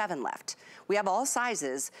 we have 7 left. We have all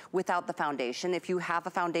sizes without the foundation. If you have a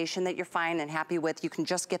foundation that you're fine and happy with, you can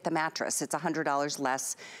just get the mattress. It's $100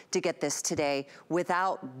 less to get this today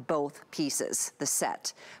without both pieces, the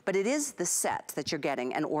set. But it is the set that you're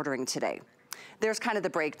getting and ordering today. There's kind of the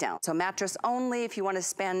breakdown. So mattress only, if you want to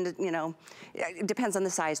spend, you know, it depends on the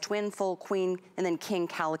size, twin, full, queen, and then king,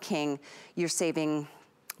 cal king, you're saving,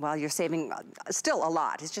 well, you're saving still a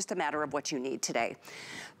lot. It's just a matter of what you need today.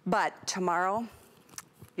 But tomorrow,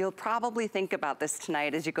 you'll probably think about this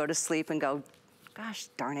tonight as you go to sleep and go, gosh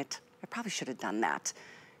darn it, I probably should have done that.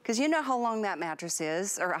 Because you know how long that mattress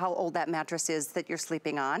is, or how old that mattress is that you're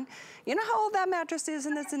sleeping on. You know how old that mattress is,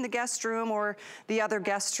 and it's in the guest room or the other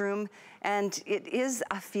guest room. And it is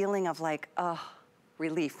a feeling of like, oh,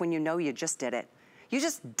 relief when you know you just did it. You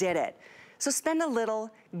just did it. So spend a little,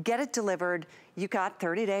 get it delivered. You got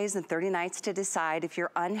 30 days and 30 nights to decide. If you're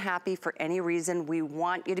unhappy for any reason, we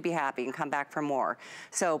want you to be happy and come back for more.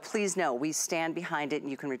 So please know, we stand behind it and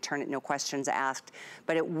you can return it, no questions asked.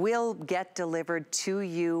 But it will get delivered to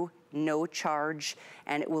you, no charge,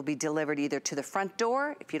 and it will be delivered either to the front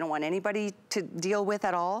door, if you don't want anybody to deal with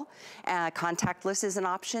at all. Contactless is an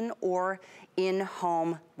option, or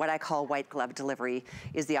in-home, what I call white glove delivery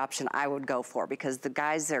is the option I would go for, because the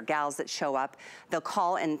guys or gals that show up, they'll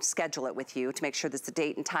call and schedule it with you to make sure that's the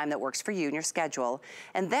date and time that works for you in your schedule.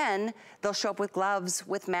 And then they'll show up with gloves,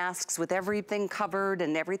 with masks, with everything covered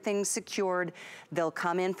and everything secured. They'll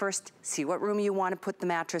come in first, see what room you want to put the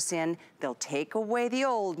mattress in. They'll take away the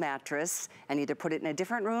old mattress and either put it in a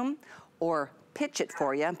different room or pitch it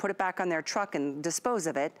for you and put it back on their truck and dispose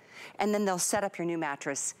of it. And then they'll set up your new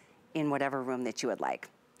mattress in whatever room that you would like.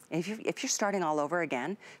 If you're starting all over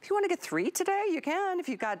again, if you want to get 3 today, you can. If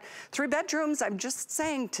you've got 3 bedrooms, I'm just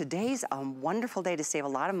saying today's a wonderful day to save a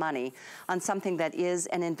lot of money on something that is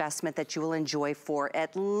an investment that you will enjoy for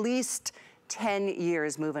at least 10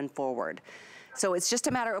 years moving forward. So it's just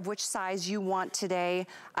a matter of which size you want today.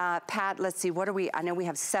 Pat, let's see, what are we? I know we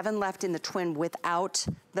have 7 left in the twin without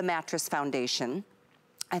the mattress foundation.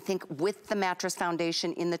 I think with the mattress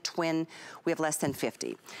foundation in the twin, we have less than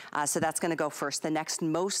 50. So that's gonna go first. The next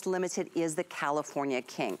most limited is the California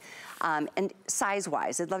King. And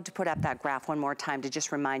size-wise, I'd love to put up that graph one more time to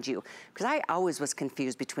just remind you, because I always was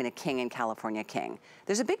confused between a King and California King.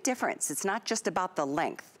 There's a big difference. It's not just about the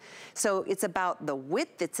length. So it's about the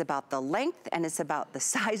width, it's about the length, and it's about the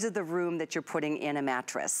size of the room that you're putting in a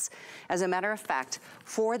mattress. As a matter of fact,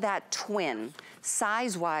 for that twin,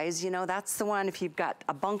 size-wise, you know, that's the one, if you've got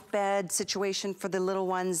a bunk bed situation for the little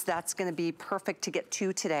ones, that's gonna be perfect to get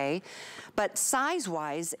 2 today. But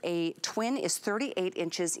size-wise, a twin is 38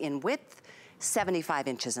 inches in width, 75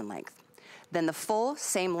 inches in length. Then the full,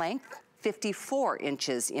 same length, 54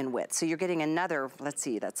 inches in width. So you're getting another, let's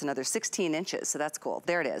see, that's another 16 inches, so that's cool.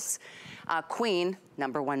 There it is. Queen,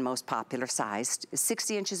 #1 most popular size, is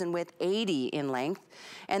 60 inches in width, 80 in length,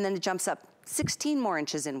 and then it jumps up 16 more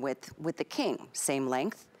inches in width with the King, same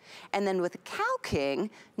length. And then with the Cal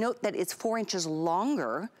King, note that it's 4 inches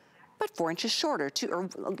longer, but 4 inches shorter, or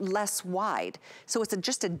less wide. So it's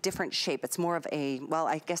just a different shape. It's more of a, well,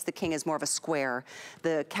 I guess the King is more of a square.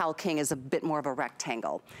 The Cal King is a bit more of a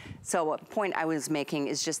rectangle. So a point I was making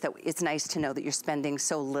is just that it's nice to know that you're spending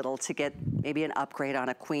so little to get maybe an upgrade on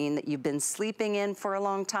a Queen that you've been sleeping in for a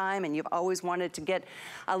long time and you've always wanted to get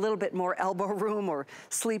a little bit more elbow room or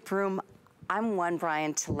sleep room. I'm one,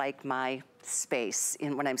 Brian, to like my space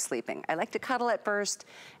in when I'm sleeping. I like to cuddle at first,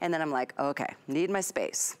 and then I'm like, okay, need my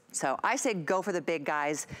space. So I say go for the big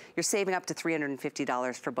guys. You're saving up to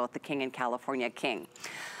 $350 for both the King and California King.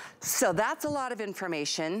 So that's a lot of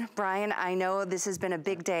information. Brian, I know this has been a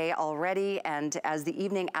big day already, and as the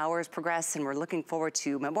evening hours progress and we're looking forward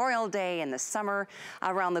to Memorial Day and the summer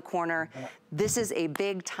around the corner, this is a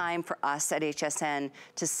big time for us at HSN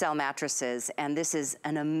to sell mattresses, and this is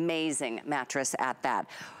an amazing mattress at that.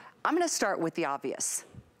 I'm gonna start with the obvious.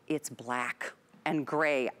 It's black and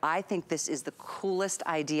gray. I think this is the coolest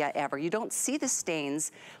idea ever. You don't see the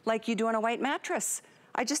stains like you do on a white mattress.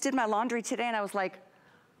 I just did my laundry today and I was like,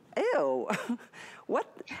 ew, what?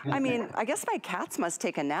 I mean, I guess my cats must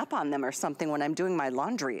take a nap on them or something when I'm doing my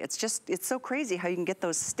laundry. It's just, it's so crazy how you can get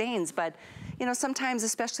those stains. But, you know, sometimes,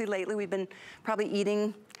 especially lately, we've been probably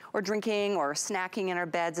eating or drinking or snacking in our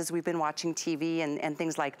beds as we've been watching TV and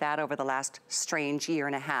things like that over the last strange year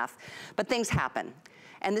and a half. But things happen.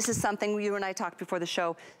 And this is something you and I talked before the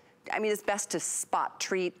show. I mean, it's best to spot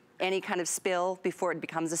treat any kind of spill before it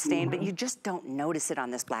becomes a stain, but you just don't notice it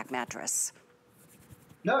on this black mattress.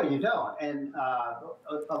 No, you don't. And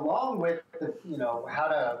along with the, how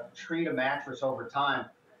to treat a mattress over time,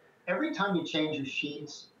 every time you change your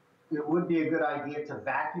sheets, it would be a good idea to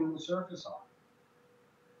vacuum the surface off.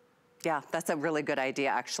 Yeah, that's a really good idea,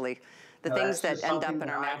 actually. The things that end up in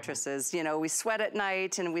our mattresses, we sweat at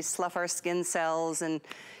night and we slough our skin cells, and,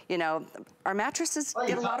 our mattresses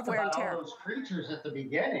get a lot of wear and tear. All those creatures at the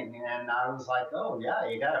beginning, and I was like, oh, yeah,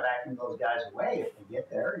 you got to vacuum those guys away if they get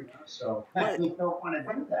there, so you don't want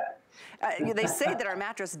to do that. They say that our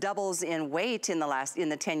mattress doubles in weight in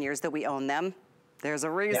the 10 years that we own them. There's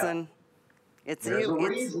a reason. Yeah. It's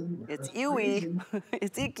ewy.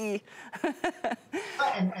 It's icky.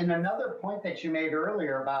 and another point that you made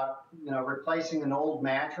earlier about, replacing an old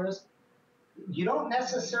mattress, you don't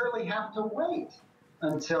necessarily have to wait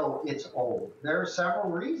until it's old. There are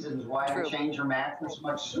several reasons why to change your mattress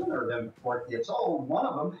much sooner than before it gets old. One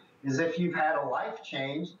of them is if you've had a life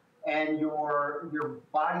change and your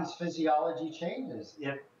body's physiology changes.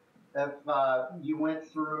 If you went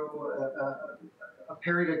through a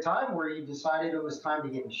period of time where you decided it was time to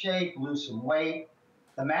get in shape, lose some weight,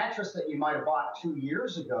 the mattress that you might have bought 2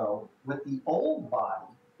 years ago with the old body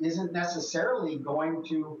isn't necessarily going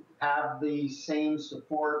to have the same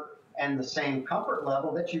support and the same comfort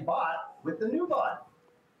level that you bought with the new body.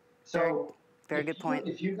 So very good point.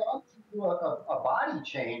 If you've gone through a body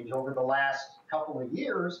change over the last couple of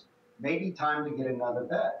years, maybe time to get another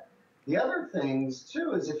bed. The other things,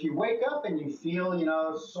 too, is if you wake up and you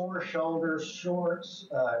feel, sore shoulders,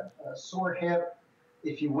 sore hip,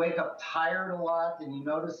 if you wake up tired a lot and you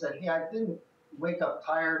notice that, hey, I didn't wake up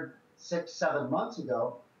tired 6, 7 months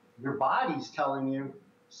ago, your body's telling you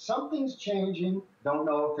something's changing. Don't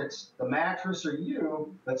know if it's the mattress or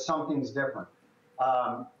you, but something's different.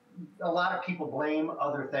 A lot of people blame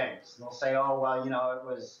other things. They'll say, oh, well, it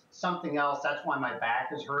was something else. That's why my back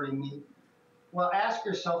is hurting me. Well, ask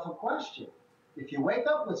yourself a question. If you wake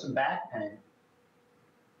up with some back pain,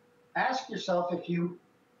 ask yourself if you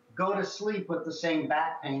go to sleep with the same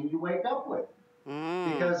back pain you wake up with.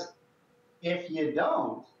 Because if you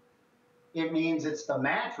don't, it means it's the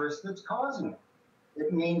mattress that's causing it.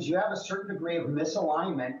 It means you have a certain degree of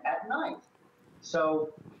misalignment at night.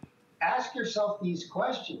 So ask yourself these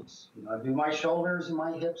questions. Do my shoulders and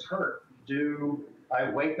my hips hurt? Do I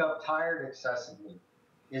wake up tired excessively?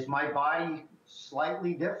 Is my body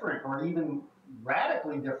slightly different or even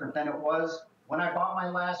radically different than it was when I bought my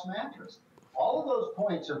last mattress? All of those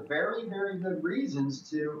points are very, very good reasons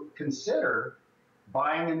to consider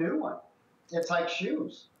buying a new one. It's like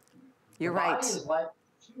shoes. You're right. Body is like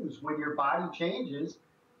shoes. When your body changes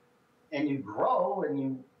and you grow and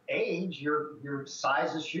you age, your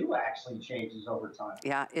size of shoe actually changes over time.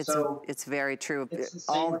 Yeah, it's very true. It's the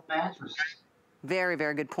same with mattresses. Very,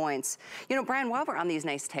 very good points. Brian, while we're on these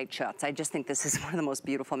nice tight shots, I just think this is one of the most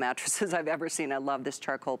beautiful mattresses I've ever seen. I love this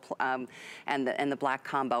charcoal and the black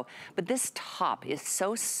combo. But this top is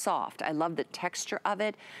so soft. I love the texture of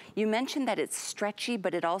it. You mentioned that it's stretchy,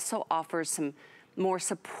 but it also offers some more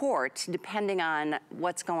support depending on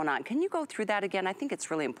what's going on. Can you go through that again? I think it's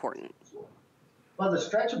really important. Well, the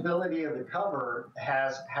stretchability of the cover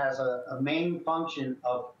has a main function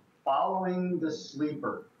of following the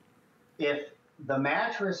sleeper. If the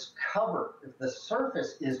mattress cover, if the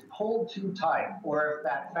surface is pulled too tight, or if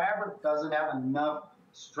that fabric doesn't have enough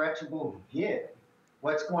stretchable give,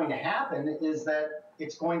 what's going to happen is that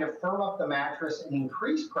it's going to firm up the mattress and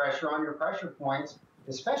increase pressure on your pressure points,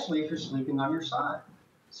 especially if you're sleeping on your side.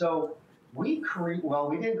 So we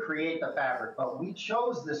didn't create the fabric, but we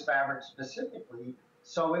chose this fabric specifically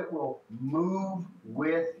so it will move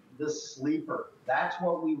with the sleeper. That's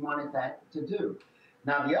what we wanted that to do.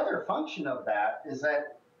 Now, the other function of that is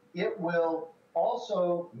that it will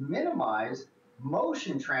also minimize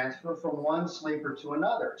motion transfer from one sleeper to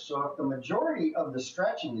another. So if the majority of the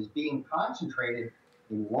stretching is being concentrated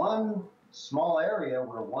in one small area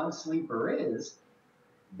where one sleeper is,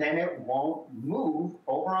 then it won't move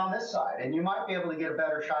over on this side. And you might be able to get a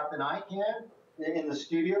better shot than I can in the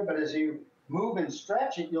studio, but as you move and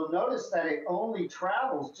stretch it, you'll notice that it only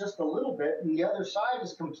travels just a little bit and the other side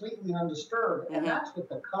is completely undisturbed. And that's with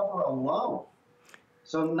the cover alone.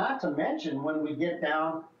 So not to mention when we get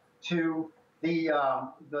down to the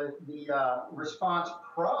Response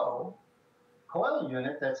Pro coil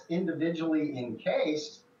unit that's individually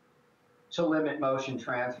encased to limit motion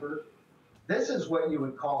transfer. This is what you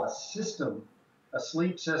would call a system, a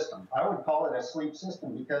sleep system. I would call it a sleep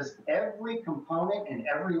system because every component and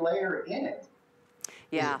every layer in it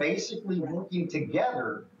is basically working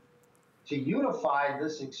together to unify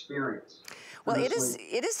this experience. Well, it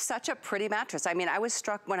is such a pretty mattress. I mean, I was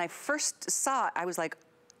struck when I first saw it. I was like,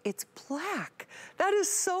 it's black. That is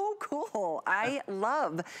so cool. I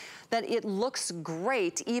love that it looks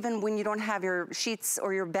great even when you don't have your sheets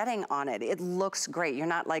or your bedding on it. It looks great. You're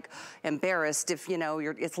not like embarrassed if, you know,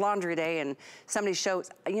 it's laundry day and somebody shows,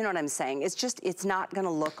 you know what I'm saying? It's just, it's not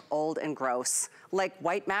gonna look old and gross like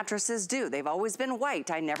white mattresses do. They've always been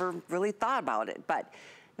white. I never really thought about it, but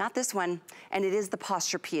not this one, and it is the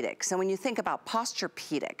Posturepedic. So when you think about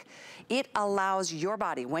Posturepedic, it allows your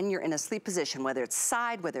body, when you're in a sleep position, whether it's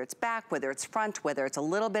side, whether it's back, whether it's front, whether it's a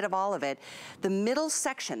little bit of all of it, the middle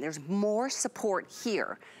section, there's more support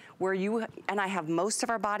here where you, and I have most of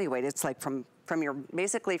our body weight, it's like from your,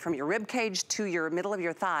 basically from your rib cage to your middle of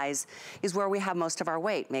your thighs is where we have most of our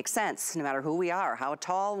weight. Makes sense, no matter who we are, how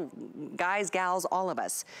tall, guys, gals, all of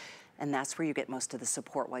us. And that's where you get most of the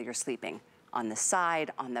support while you're sleeping. On the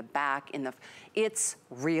side, on the back, in the, it's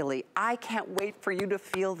really, I can't wait for you to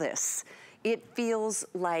feel this. It feels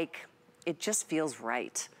like, it just feels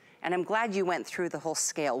right. And I'm glad you went through the whole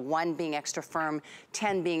scale, 1 being extra firm,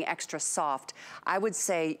 10 being extra soft. I would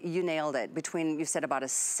say you nailed it. Between, you said about a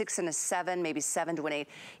 6 and a 7, maybe 7 to an 8.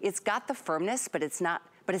 It's got the firmness, but it's not,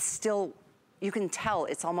 but it's still, you can tell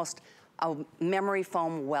it's almost a memory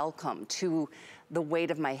foam welcome to the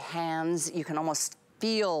weight of my hands. You can almost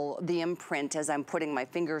feel the imprint as I'm putting my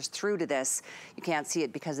fingers through to this. You can't see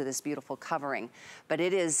it because of this beautiful covering, but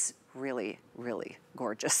it is really, really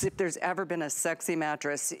gorgeous. If there's ever been a sexy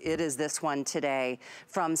mattress, it is this one today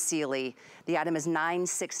from Sealy. The item is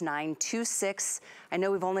 96926. I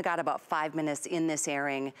know we've only got about 5 minutes in this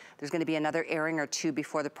airing. There's gonna be another airing or 2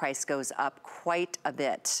 before the price goes up quite a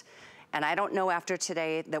bit. And I don't know after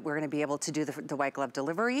today that we're gonna be able to do the white glove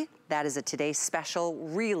delivery. That is a today special,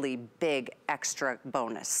 really big extra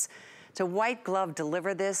bonus. To white glove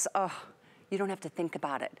deliver this, oh, you don't have to think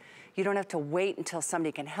about it. You don't have to wait until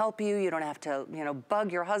somebody can help you. You don't have to, you know,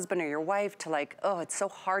 bug your husband or your wife to like, oh, it's so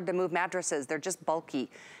hard to move mattresses. They're just bulky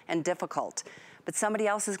and difficult. But somebody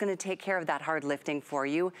else is gonna take care of that hard lifting for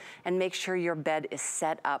you and make sure your bed is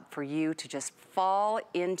set up for you to just fall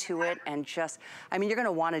into it and just, I mean, you're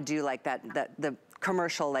gonna wanna do like the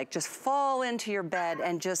commercial, like just fall into your bed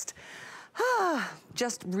and just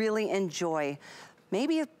really enjoy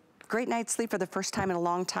maybe a great night's sleep for the first time in a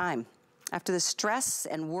long time. After the stress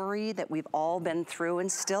and worry that we've all been through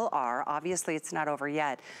and still are, obviously it's not over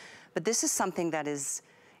yet, but this is something that is,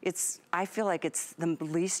 I feel like it's the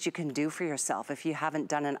least you can do for yourself if you haven't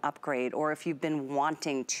done an upgrade or if you've been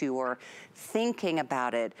wanting to or thinking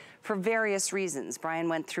about it for various reasons. Brian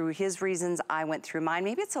went through his reasons, I went through mine.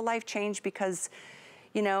 Maybe it's a life change because,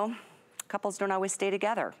 you know, couples don't always stay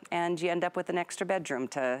together and you end up with an extra bedroom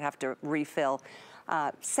to have to refill.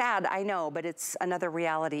 Sad, I know, but it's another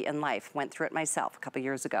reality in life. Went through it myself a couple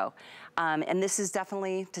years ago. And this is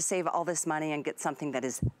definitely to save all this money and get something that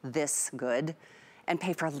is this good and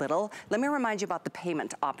pay for a little. Let me remind you about the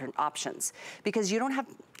payment options, because you don't have,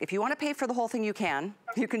 if you want to pay for the whole thing, you can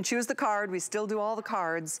choose the card. We still do all the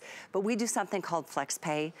cards, but we do something called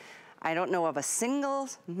FlexPay. I don't know of a single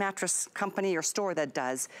mattress company or store that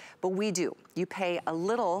does, but we do. You pay a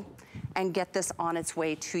little and get this on its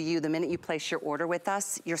way to you. The minute you place your order with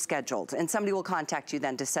us, you're scheduled, and somebody will contact you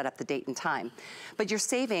then to set up the date and time. But you're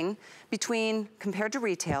saving between, compared to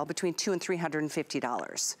retail, between $200 and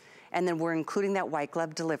 $350. And then we're including that white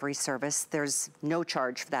glove delivery service. There's no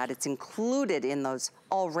charge for that. It's included in those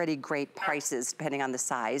already great prices, depending on the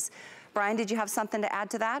size. Brian, did you have something to add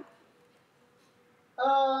to that?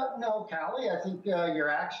 No, Callie, I think you're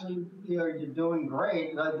actually, you're doing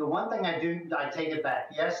great. The one thing I take it back.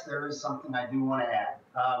 Yes, there is something I do want to add.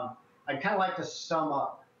 I'd kind of like to sum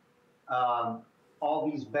up all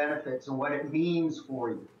these benefits and what it means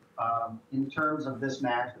for you in terms of this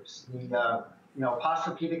mattress. You know,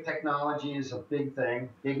 Posturepedic technology is a big thing,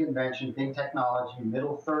 big invention, big technology.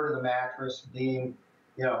 Middle third of the mattress being,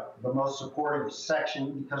 you know, the most supportive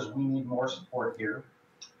section because we need more support here.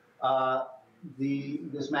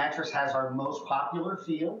 This mattress has our most popular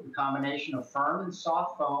feel. The combination of firm and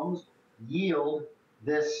soft foams yield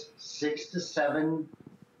this 6 to 7,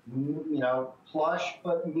 you know, plush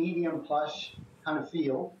but medium plush kind of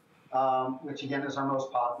feel, which again is our most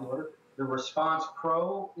popular. The Response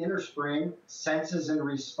Pro inner spring senses and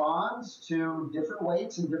responds to different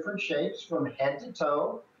weights and different shapes from head to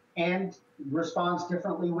toe and responds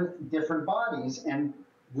differently with different bodies and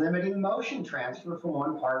limiting motion transfer from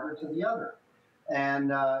one partner to the other.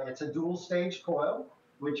 And it's a dual stage coil,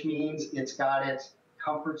 which means it's got its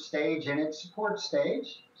comfort stage and its support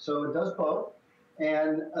stage. So it does both.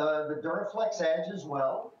 And the Duraflex Edge as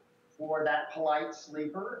well for that polite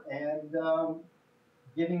sleeper and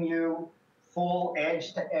giving you full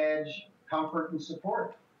edge to edge comfort and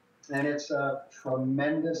support. And it's a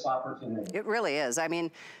tremendous opportunity. It really is. I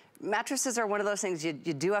mean, mattresses are one of those things you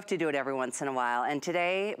do have to do it every once in a while. And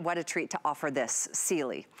today, what a treat to offer this,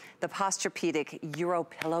 Sealy, the Posturepedic Euro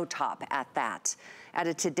Pillow Top at that. At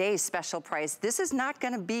a today's special price, this is not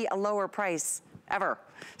gonna be a lower price ever.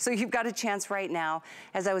 So you've got a chance right now.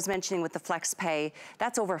 As I was mentioning with the Flex Pay,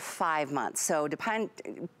 that's over 5 months. So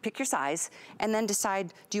pick your size and then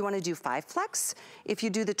decide, do you wanna do 5 Flex? If you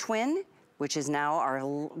do the twin, which is now are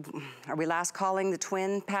we last calling the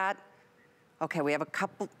twin, Pat? Okay, we have a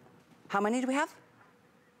couple. How many do we have?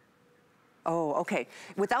 Oh, okay.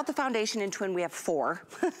 Without the foundation and twin, we have 4.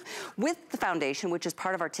 With the foundation, which is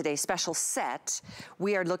part of our today's special set,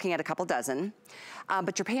 we are looking at a couple dozen.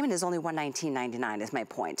 But your payment is only $119.99 is my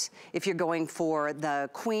point. If you're going for the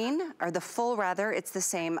queen, or the full rather, it's the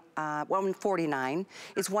same, $149.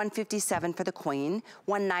 It's $157 for the queen,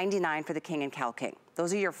 $199 for the king and Cal King.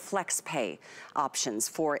 Those are your flex pay options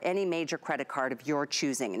for any major credit card of your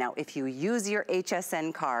choosing. Now, if you use your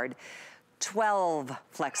HSN card, 12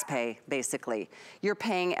 flex pay, basically. You're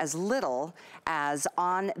paying as little as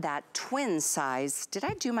on that twin size. Did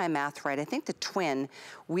I do my math right? I think the twin,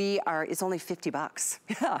 it's only 50 bucks.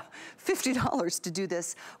 Yeah, $50 to do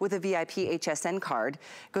this with a VIP HSN card.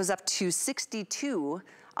 Goes up to 62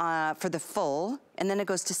 for the full, and then it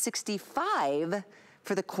goes to 65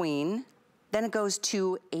 for the queen. Then it goes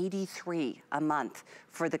to 83 a month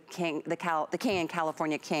for the king, the king and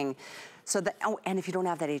California king. So and if you don't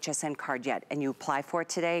have that HSN card yet and you apply for it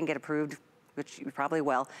today and get approved, which you probably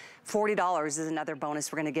will, $40 is another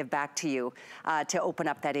bonus we're gonna give back to you to open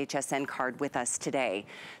up that HSN card with us today.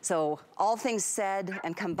 So all things said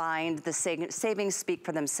and combined, the savings speak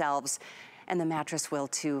for themselves. And the mattress will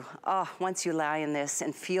too. Oh, once you lie in this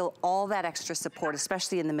and feel all that extra support,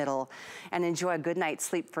 especially in the middle, and enjoy a good night's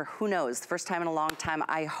sleep for who knows, the first time in a long time,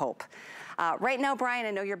 I hope. Right now, Brian,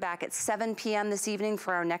 I know you're back at 7 p.m. this evening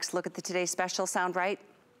for our next look at the Today Special. Sound right?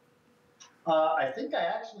 I think I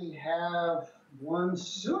actually have one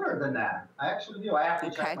sooner than that. I actually do. I have to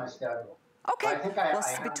check my schedule. Okay. Well,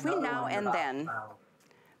 between now and then.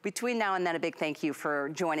 Between now and then, a big thank you for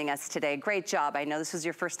joining us today. Great job. I know this was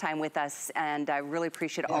your first time with us, and I really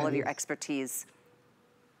appreciate all of your expertise.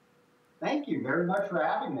 Thank you very much for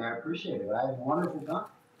having me. I appreciate it. I had a wonderful time.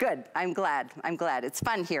 Good. I'm glad. I'm glad. It's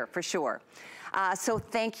fun here, for sure. So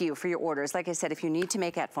thank you for your orders. Like I said, if you need to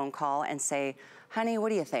make that phone call and say, honey, what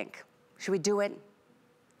do you think? Should we do it?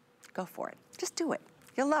 Go for it. Just do it.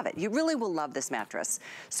 You'll love it. You really will love this mattress,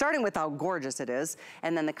 starting with how gorgeous it is,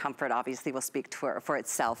 and then the comfort obviously will speak for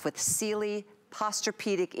itself with Sealy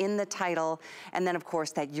Posturepedic in the title, and then of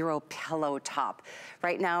course that Euro pillow top.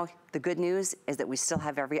 Right now, the good news is that we still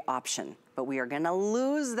have every option, but we are gonna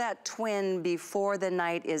lose that twin before the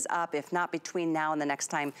night is up, if not between now and the next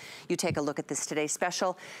time you take a look at this Today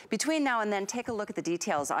Special. Between now and then, take a look at the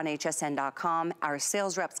details on hsn.com. Our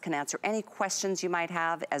sales reps can answer any questions you might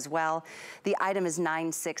have as well. The item is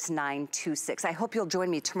 96926. I hope you'll join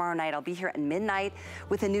me tomorrow night. I'll be here at midnight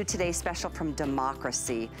with a new Today Special from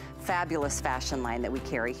Democracy. Fabulous fashion line that we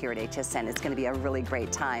carry here at HSN. It's gonna be a really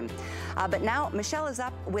great time. But now, Michelle is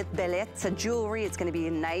up with Bellezza Jewelry. It's gonna be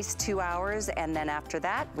a nice 2 hours, and then after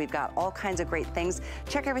that, we've got all kinds of great things.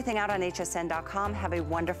 Check everything out on hsn.com. Have a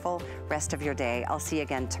wonderful rest of your day. I'll see you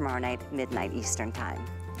again tomorrow night, midnight Eastern time.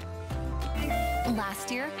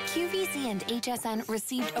 Last year, QVC and HSN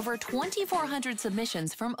received over 2,400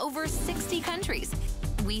 submissions from over 60 countries.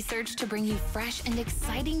 We searched to bring you fresh and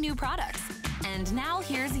exciting new products. And now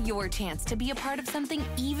here's your chance to be a part of something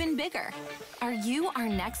even bigger. Are you our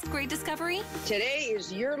next great discovery? Today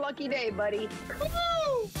is your lucky day, buddy.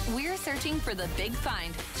 Woo! We're searching for the Big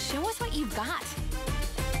Find. Show us what you've got.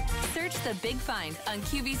 Search the Big Find on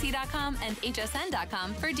QVC.com and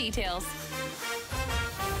HSN.com for details.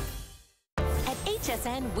 At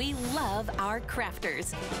HSN, we love our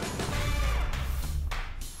crafters.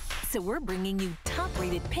 So we're bringing you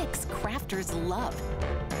top-rated picks crafters love.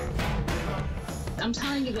 I'm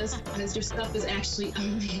telling you this because your stuff is actually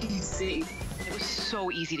amazing. It was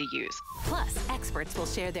so easy to use. Plus, experts will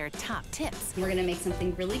share their top tips. We're gonna make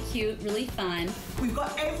something really cute, really fun. We've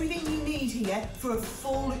got everything you need here for a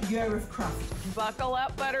full year of craft. Buckle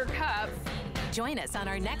up, Buttercup. Join us on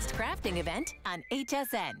our next crafting event on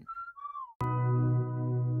HSN.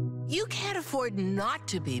 You can't afford not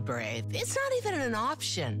to be brave. It's not even an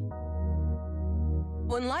option.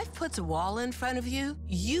 When life puts a wall in front of you,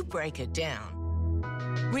 you break it down.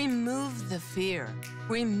 Remove the fear.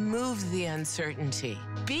 Remove the uncertainty.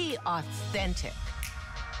 Be authentic.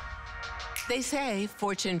 They say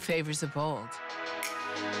fortune favors the bold.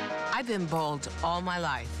 I've been bold all my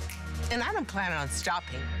life, and I don't plan on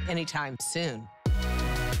stopping anytime soon.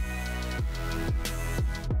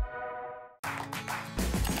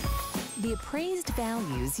 The appraised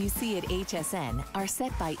values you see at HSN are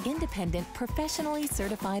set by independent, professionally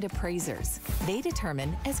certified appraisers. They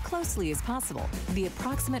determine, as closely as possible, the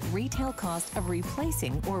approximate retail cost of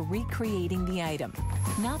replacing or recreating the item,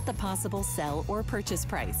 not the possible sell or purchase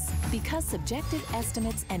price. Because subjective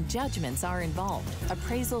estimates and judgments are involved,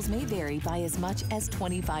 appraisals may vary by as much as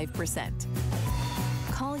 25%.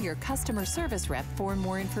 Call your customer service rep for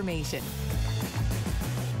more information.